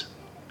Spirit,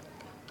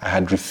 I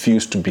had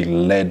refused to be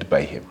led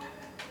by Him.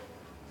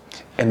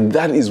 And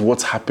that is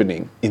what's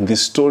happening in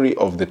this story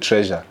of the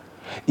treasure,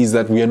 is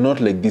that we are not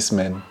like these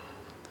men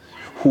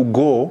who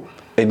go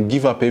and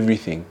give up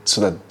everything so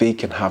that they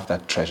can have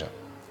that treasure.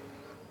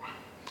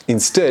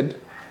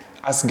 Instead,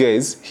 us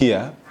guys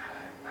here,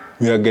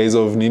 we are guys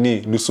of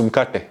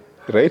Nusumkate,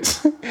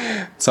 right?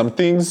 Some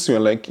things you're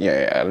like,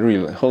 yeah,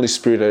 really, Holy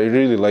Spirit, I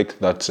really like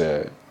that.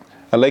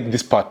 I like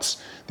this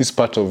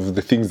part of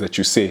the things that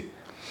you say.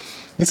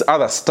 This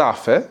other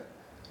stuff,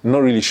 not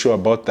really sure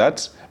about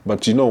that,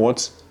 but you know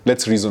what?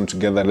 Let's reason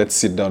together. Let's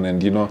sit down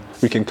and,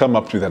 we can come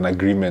up with an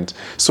agreement.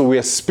 So we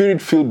are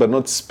spirit-filled but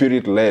not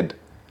spirit-led.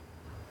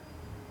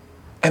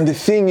 And the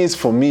thing is,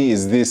 for me,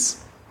 is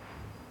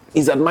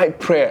that my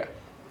prayer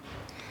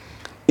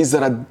is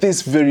that at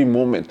this very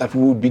moment that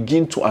we will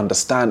begin to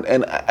understand.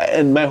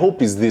 And my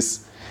hope is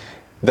this,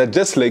 that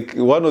just like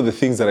one of the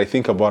things that I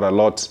think about a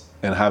lot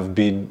and have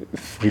been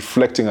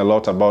reflecting a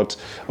lot about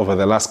over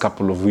the last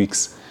couple of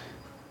weeks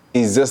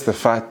is just the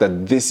fact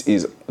that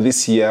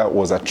this year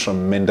was a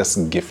tremendous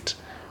gift.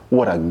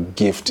 What a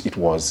gift it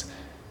was.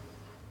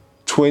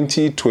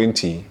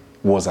 2020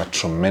 was a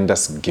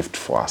tremendous gift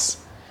for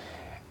us.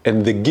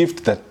 And the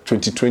gift that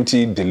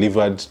 2020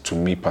 delivered to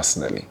me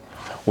personally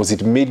was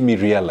it made me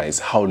realize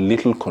how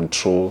little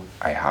control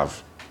I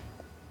have.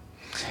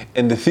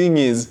 And the thing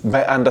is,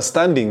 by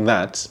understanding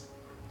that,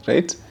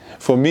 right?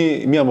 For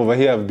me, I'm over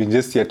here, I've been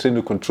just here trying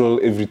to control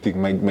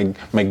everything,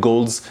 my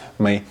goals,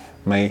 my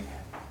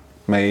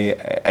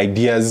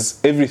ideas,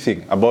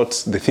 everything about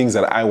the things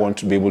that I want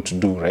to be able to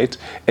do, right?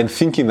 And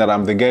thinking that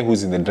I'm the guy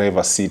who's in the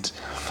driver's seat.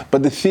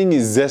 But the thing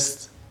is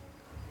just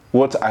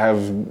what I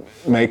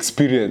have, my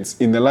experience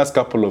in the last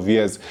couple of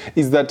years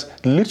is that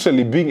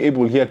literally being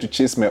able here to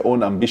chase my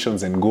own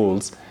ambitions and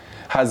goals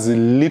has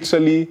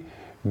literally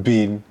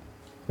been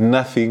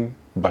nothing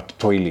but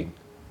toiling.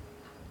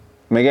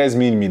 My guys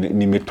mean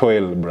me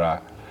toil,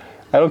 bruh.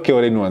 I don't care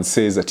what anyone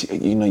says that,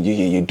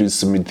 you do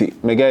something.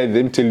 My guy,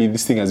 let me tell you,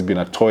 this thing has been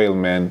a toil,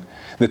 man.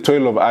 The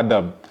toil of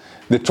Adam,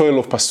 the toil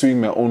of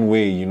pursuing my own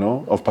way,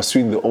 of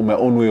pursuing my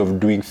own way of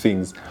doing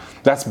things.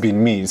 That's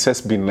been me. It's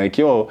just been like,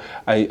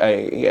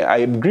 I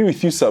agree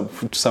with you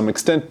to some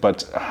extent,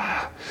 but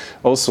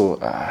also,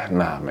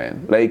 nah,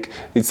 man. Like,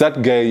 it's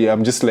that guy,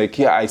 I'm just like,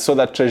 I saw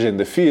that treasure in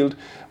the field,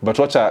 but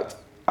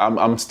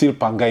I'm still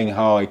pangaing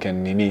how I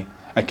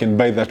can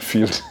buy that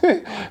field,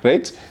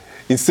 right?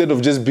 Instead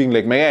of just being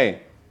like, my guy,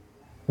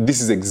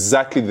 this is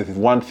exactly the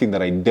one thing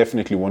that I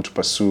definitely want to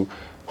pursue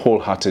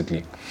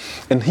wholeheartedly.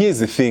 And here's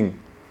the thing,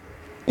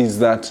 is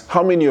that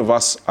how many of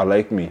us are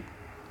like me,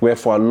 where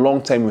for a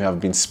long time we have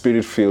been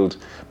spirit-filled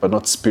but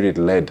not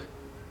spirit-led,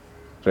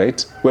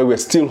 right? Where we're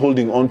still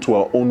holding on to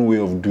our own way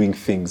of doing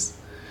things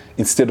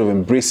instead of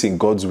embracing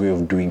God's way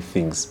of doing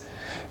things.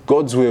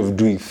 God's way of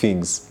doing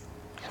things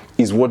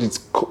is what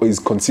is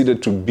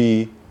considered to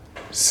be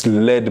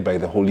led by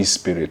the Holy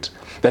Spirit.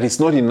 That it's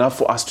not enough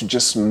for us to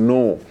just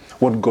know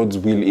what God's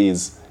will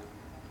is.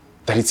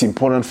 That it's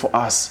important for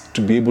us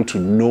to be able to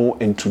know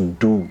and to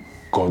do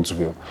God's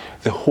will.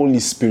 The Holy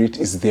Spirit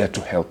is there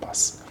to help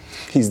us.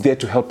 He's there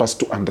to help us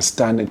to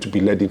understand and to be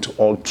led into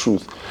all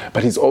truth.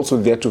 But He's also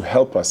there to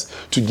help us,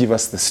 to give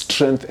us the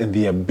strength and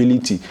the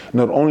ability,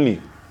 not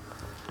only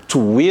to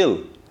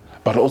will,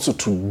 but also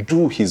to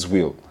do His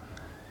will.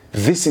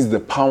 This is the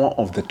power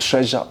of the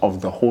treasure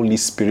of the Holy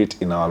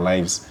Spirit in our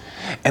lives.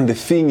 And the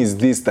thing is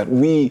this, that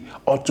we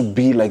ought to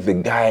be like the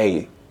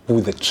guy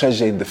with the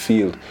treasure in the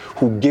field,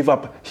 who gave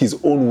up his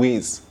own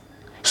ways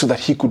so that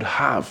he could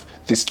have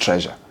this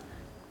treasure,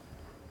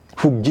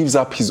 who gives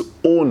up his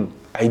own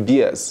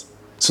ideas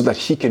so that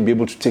he can be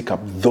able to take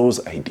up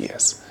those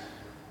ideas.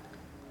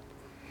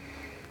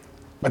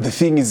 But the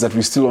thing is that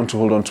we still want to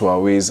hold on to our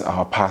ways,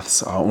 our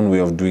paths, our own way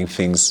of doing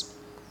things.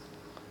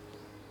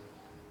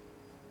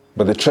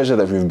 But the treasure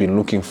that we've been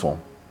looking for,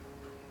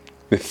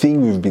 the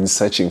thing we've been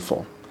searching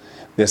for,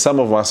 there's some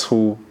of us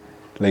who,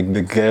 like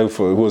the guy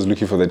who was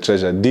looking for the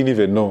treasure, didn't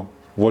even know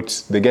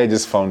what, the guy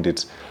just found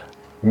it.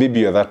 Maybe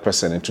you're that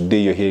person and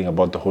today you're hearing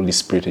about the Holy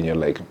Spirit and you're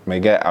like, my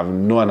guy,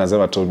 no one has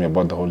ever told me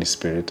about the Holy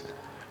Spirit.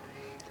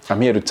 I'm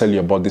here to tell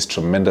you about this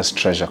tremendous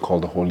treasure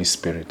called the Holy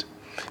Spirit.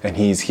 And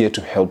He is here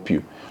to help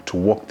you to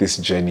walk this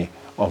journey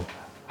of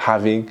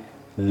having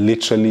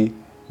literally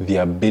the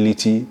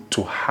ability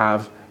to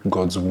have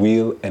God's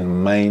will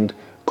and mind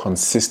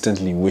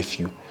consistently with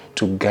you,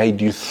 to guide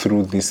you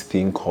through this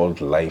thing called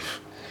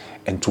life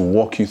and to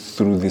walk you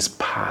through this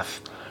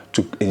path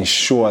to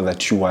ensure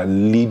that you are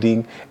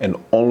leading and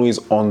always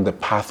on the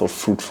path of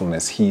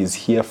fruitfulness. He is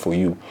here for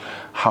you.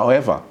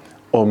 However,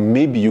 or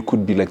maybe you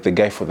could be like the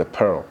guy for the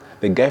pearl.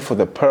 The guy for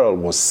the pearl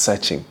was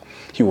searching.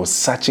 He was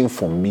searching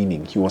for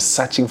meaning. He was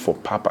searching for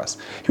purpose.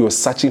 He was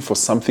searching for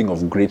something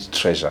of great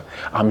treasure.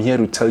 I'm here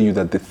to tell you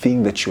that the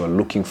thing that you are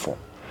looking for,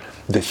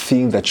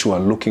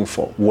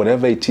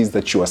 whatever it is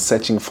that you are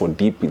searching for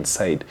deep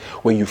inside,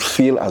 where you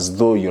feel as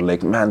though you're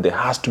like, man, there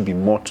has to be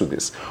more to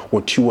this.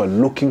 What you are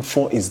looking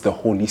for is the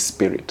Holy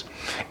Spirit.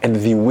 And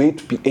the way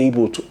to be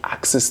able to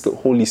access the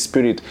Holy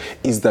Spirit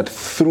is that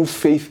through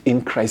faith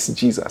in Christ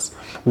Jesus,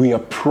 we are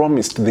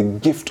promised the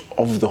gift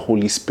of the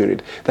Holy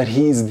Spirit, that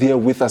He is there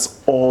with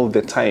us all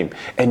the time.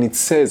 And it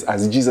says,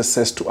 as Jesus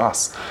says to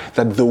us,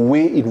 that the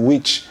way in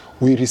which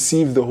we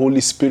receive the Holy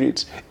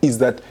Spirit is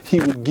that He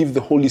will give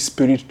the Holy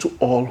Spirit to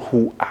all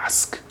who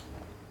ask.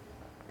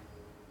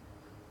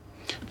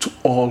 To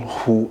all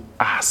who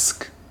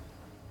ask.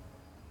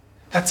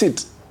 That's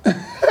it.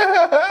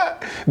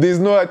 There's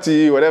no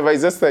whatever.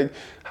 It's just like,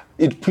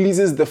 it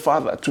pleases the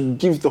Father to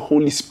give the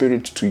Holy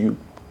Spirit to you.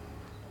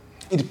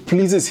 It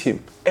pleases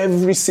him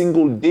every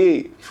single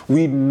day.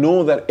 We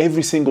know that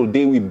every single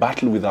day we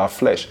battle with our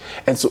flesh.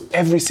 And so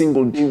every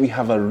single day we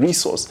have a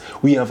resource.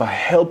 We have a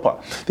helper.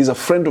 There's a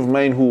friend of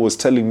mine who was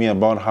telling me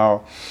about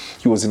how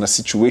he was in a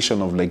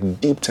situation of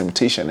like deep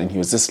temptation. And he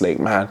was just like,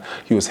 man,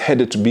 he was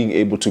headed to being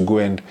able to go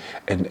and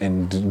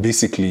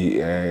basically,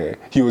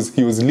 he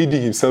was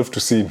leading himself to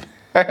sin.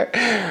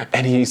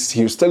 And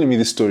he was telling me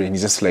this story, and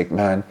he's just like,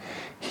 man,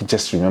 he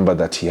just remembered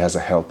that he has a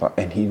helper.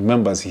 And he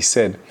remembers, he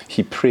said,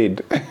 he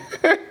prayed.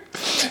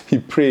 He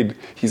prayed.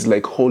 He's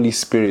like, Holy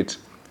Spirit,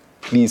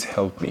 please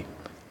help me.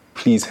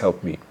 Please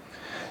help me.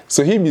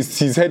 So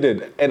he's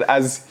headed. And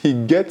as he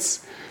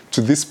gets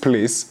to this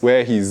place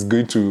where he's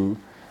going to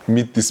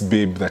meet this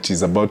babe that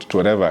he's about to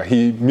whatever,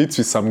 he meets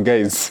with some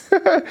guys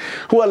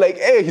who are like,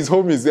 hey, his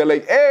homies. They're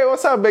like, hey,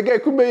 what's up, Bege?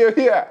 Kumbe, you're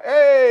here.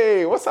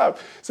 Hey, what's up?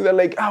 So they're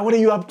like, what are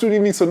you up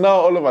to? So now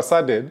all of a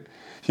sudden,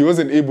 he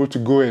wasn't able to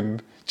go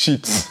and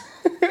cheat.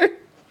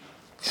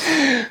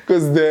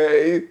 Because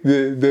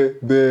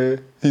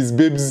his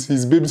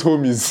babes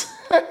homies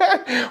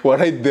were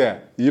right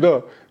there,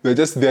 they're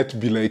just there to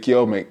be like,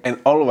 yo, man. And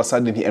all of a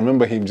sudden, I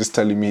remember him just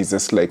telling me, he's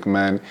just like,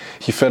 man,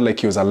 he felt like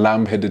he was a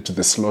lamb headed to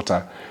the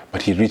slaughter,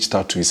 but he reached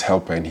out to his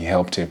helper and he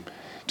helped him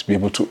to be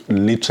able to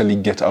literally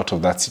get out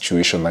of that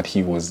situation that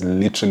he was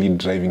literally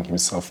driving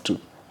himself to.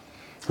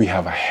 We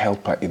have a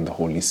helper in the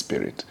Holy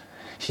Spirit.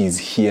 He is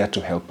here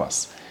to help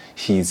us.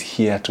 He is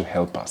here to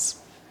help us.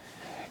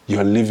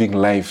 You're living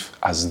life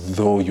as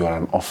though you are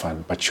an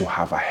orphan, but you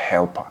have a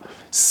helper.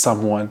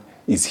 Someone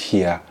is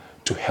here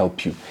to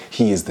help you.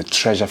 He is the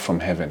treasure from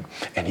heaven,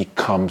 and he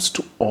comes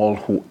to all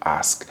who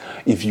ask.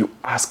 If you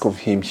ask of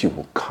him, he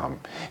will come.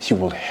 He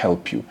will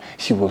help you.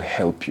 He will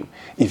help you.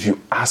 If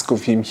you ask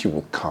of him, he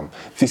will come.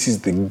 This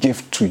is the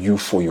gift to you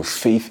for your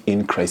faith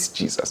in Christ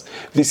Jesus.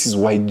 This is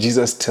why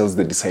Jesus tells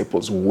the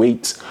disciples,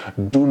 wait,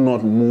 do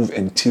not move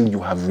until you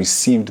have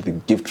received the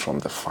gift from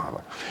the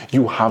Father.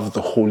 You have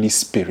the Holy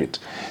Spirit.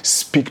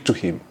 Speak to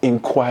him.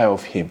 Inquire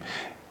of him.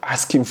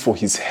 Ask him for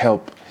his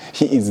help.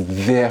 He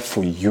is there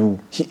for you.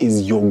 He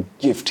is your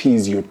gift. He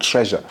is your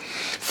treasure.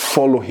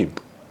 Follow him.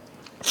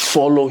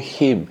 Follow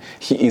him.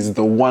 He is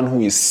the one who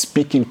is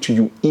speaking to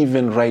you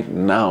even right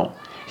now.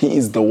 He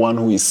is the one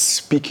who is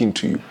speaking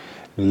to you.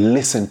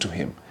 Listen to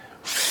him.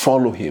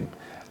 Follow him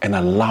and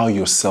allow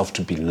yourself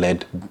to be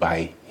led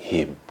by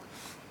him.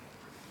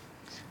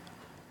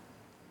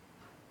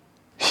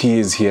 He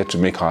is here to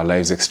make our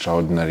lives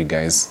extraordinary,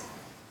 guys.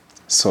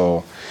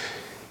 So,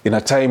 in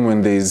a time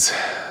when there's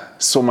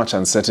so much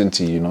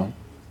uncertainty,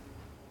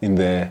 in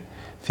the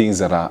things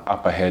that are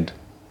up ahead,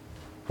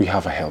 we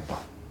have a helper.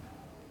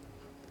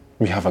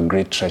 We have a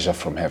great treasure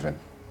from heaven,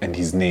 and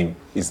his name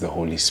is the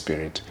Holy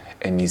Spirit,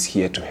 and he's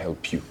here to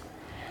help you.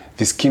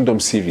 This Kingdom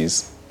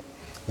series,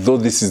 though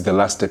this is the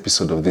last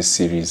episode of this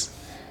series,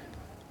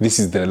 this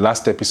is the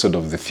last episode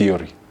of the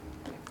theory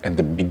and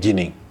the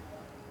beginning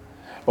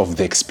of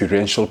the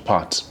experiential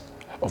part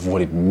of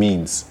what it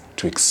means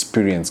to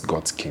experience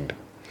God's kingdom.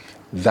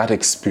 That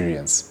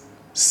experience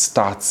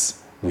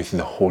starts with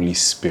the Holy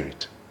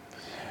Spirit.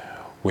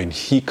 When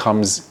he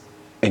comes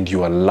and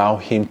you allow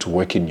him to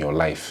work in your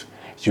life,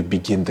 you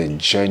begin the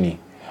journey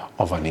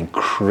of an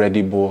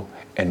incredible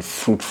and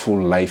fruitful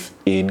life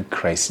in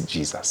Christ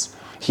Jesus.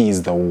 He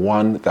is the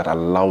one that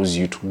allows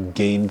you to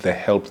gain the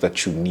help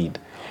that you need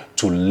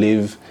to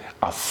live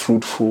a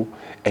fruitful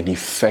and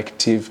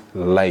effective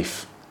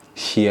life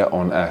here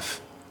on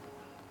earth.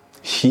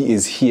 He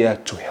is here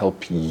to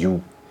help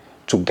you,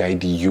 to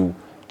guide you,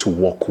 to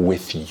walk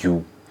with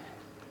you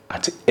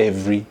at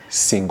every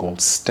single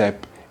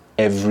step,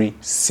 every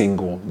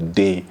single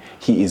day.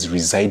 He is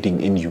residing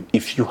in you.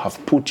 If you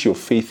have put your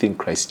faith in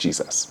Christ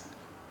Jesus,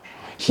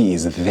 he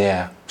is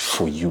there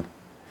for you.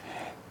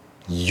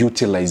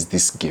 Utilize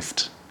this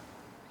gift.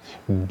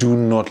 Do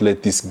not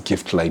let this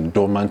gift lie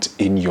dormant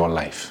in your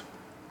life.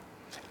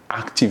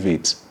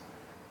 Activate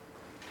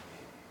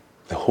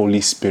the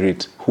Holy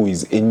Spirit who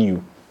is in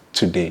you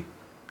today.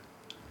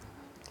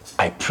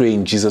 I pray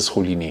in Jesus'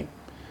 holy name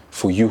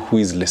for you who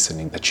is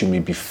listening, that you may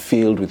be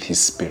filled with his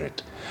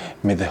Spirit.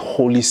 May the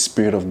Holy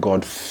Spirit of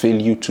God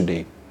fill you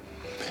today.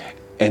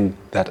 And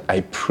that I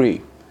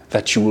pray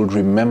that you will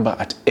remember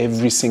at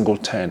every single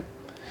turn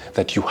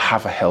that you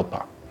have a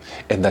helper,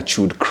 and that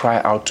you would cry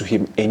out to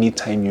him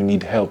anytime you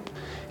need help.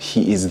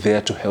 He is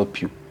there to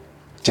help you.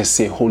 Just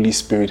say, Holy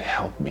Spirit,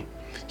 help me.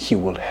 He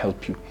will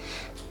help you.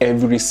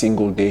 Every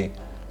single day,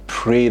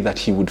 pray that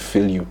he would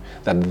fill you,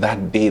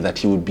 that day that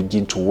he would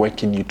begin to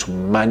work in you to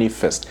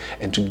manifest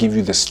and to give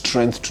you the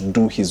strength to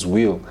do his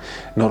will.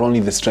 Not only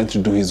the strength to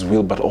do his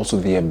will, but also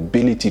the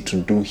ability to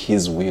do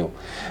his will.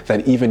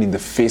 That even in the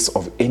face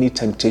of any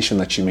temptation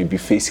that you may be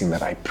facing,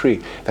 that I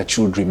pray that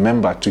you would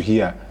remember to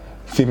hear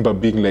Thimba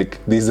being like,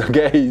 there's a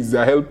guy, he's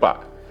a helper.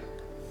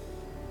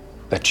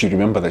 That you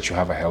remember that you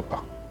have a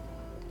helper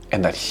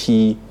and that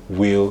he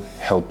will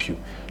help you.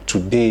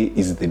 Today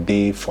is the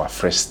day for a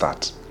fresh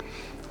start.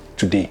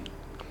 Today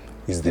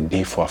is the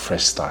day for a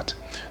fresh start.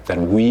 That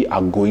we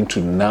are going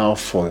to now,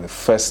 for the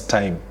first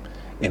time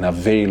in a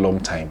very long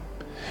time,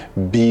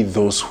 be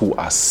those who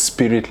are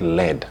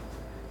spirit-led,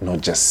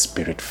 not just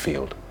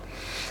spirit-filled.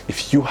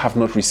 If you have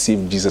not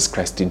received Jesus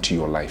Christ into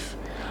your life,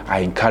 I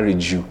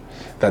encourage you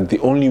that the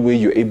only way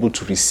you're able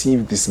to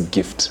receive this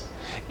gift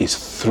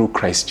is through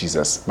Christ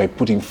Jesus, by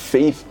putting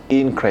faith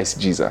in Christ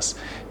Jesus.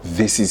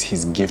 This is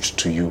his gift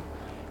to you,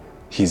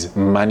 his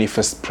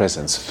manifest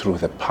presence through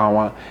the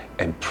power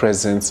and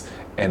presence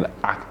and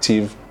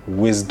active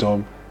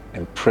wisdom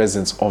and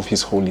presence of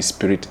his Holy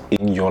Spirit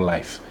in your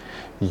life.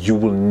 You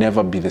will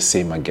never be the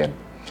same again.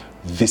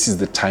 This is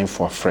the time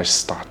for a fresh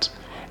start,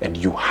 and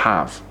you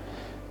have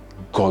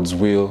God's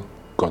will,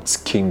 God's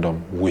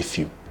kingdom with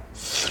you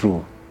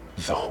through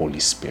the Holy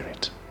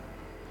Spirit.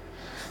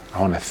 I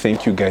want to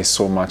thank you guys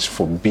so much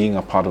for being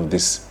a part of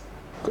this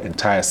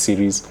entire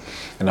series,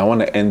 and I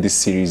want to end this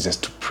series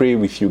just to pray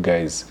with you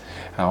guys.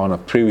 I want to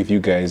pray with you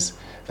guys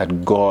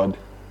that God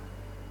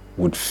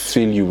would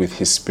fill you with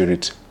his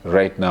Spirit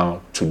right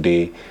now,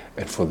 today,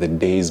 and for the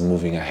days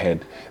moving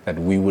ahead, that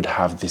we would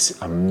have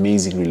this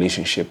amazing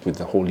relationship with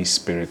the Holy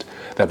Spirit,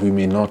 that we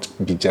may not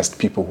be just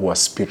people who are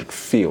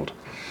Spirit-filled,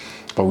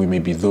 but we may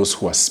be those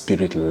who are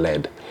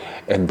Spirit-led.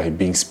 And by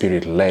being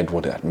Spirit-led,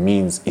 what that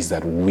means is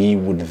that we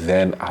would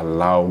then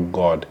allow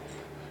God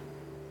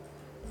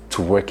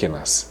to work in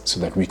us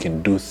so that we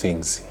can do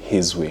things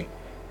his way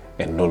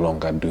and no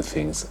longer do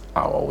things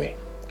our way.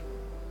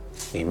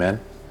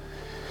 Amen.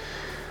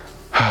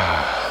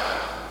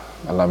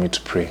 Allow me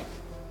to pray.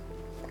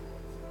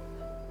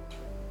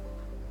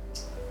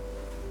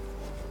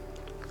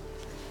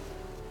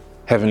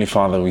 Heavenly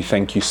Father, we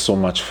thank you so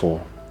much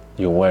for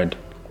your word.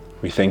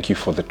 We thank you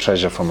for the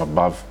treasure from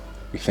above.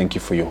 We thank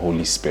you for your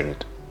Holy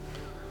Spirit.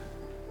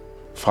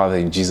 Father,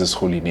 in Jesus'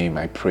 holy name,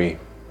 I pray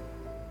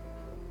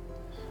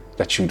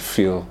that you'd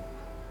fill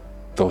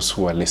those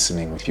who are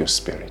listening with your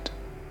Spirit.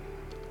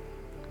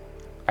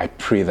 I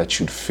pray that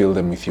you'd fill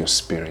them with your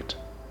Spirit.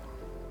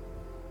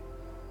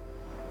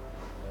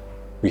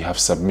 We have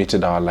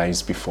submitted our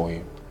lives before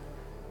you,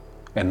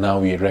 and now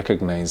we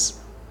recognize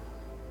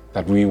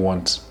that we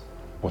want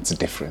what's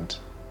different,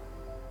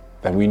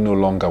 that we no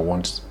longer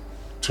want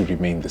to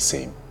remain the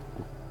same.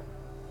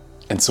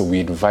 And so we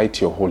invite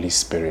your Holy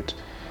Spirit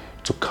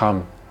to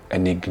come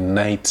and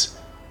ignite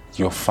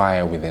your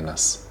fire within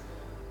us,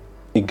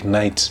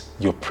 ignite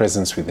your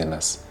presence within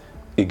us,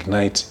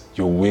 ignite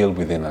your will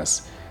within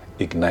us,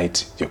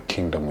 ignite your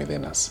kingdom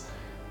within us.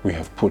 We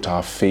have put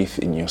our faith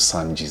in your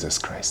Son, Jesus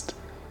Christ.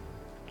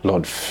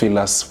 Lord, fill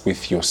us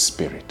with your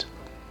Spirit.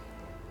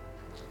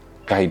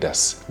 Guide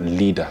us,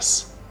 lead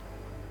us.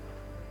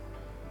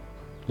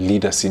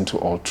 Lead us into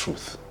all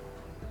truth.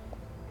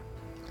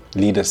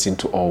 Lead us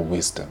into all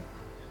wisdom.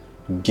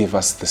 Give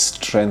us the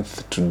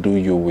strength to do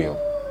your will.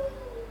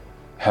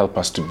 Help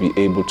us to be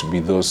able to be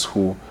those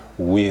who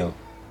will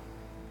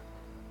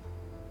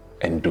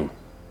and do.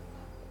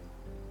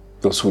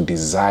 Those who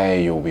desire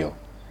your will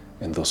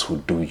and those who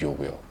do your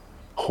will.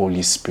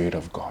 Holy Spirit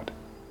of God,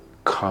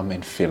 come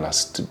and fill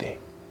us today.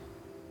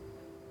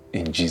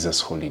 In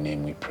Jesus' holy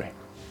name we pray.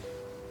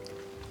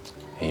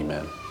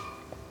 Amen.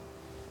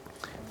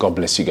 God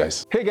bless you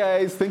guys. Hey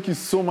guys, thank you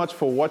so much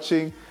for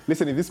watching.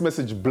 Listen, if this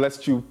message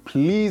blessed you,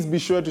 please be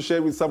sure to share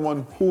it with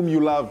someone whom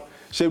you love.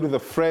 Share it with a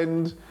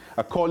friend,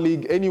 a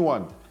colleague,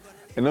 anyone.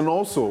 And then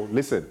also,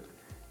 listen,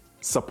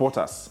 support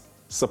us.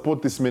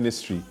 Support this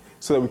ministry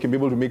so that we can be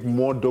able to make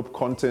more dope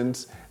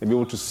content and be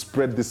able to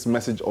spread this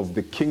message of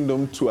the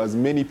kingdom to as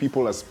many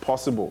people as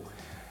possible.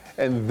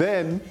 And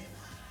then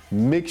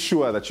make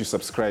sure that you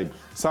subscribe.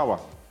 Sawa,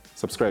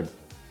 subscribe.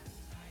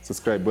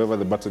 Subscribe, wherever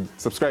the button.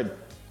 Subscribe.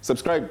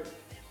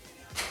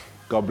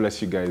 God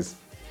bless you guys.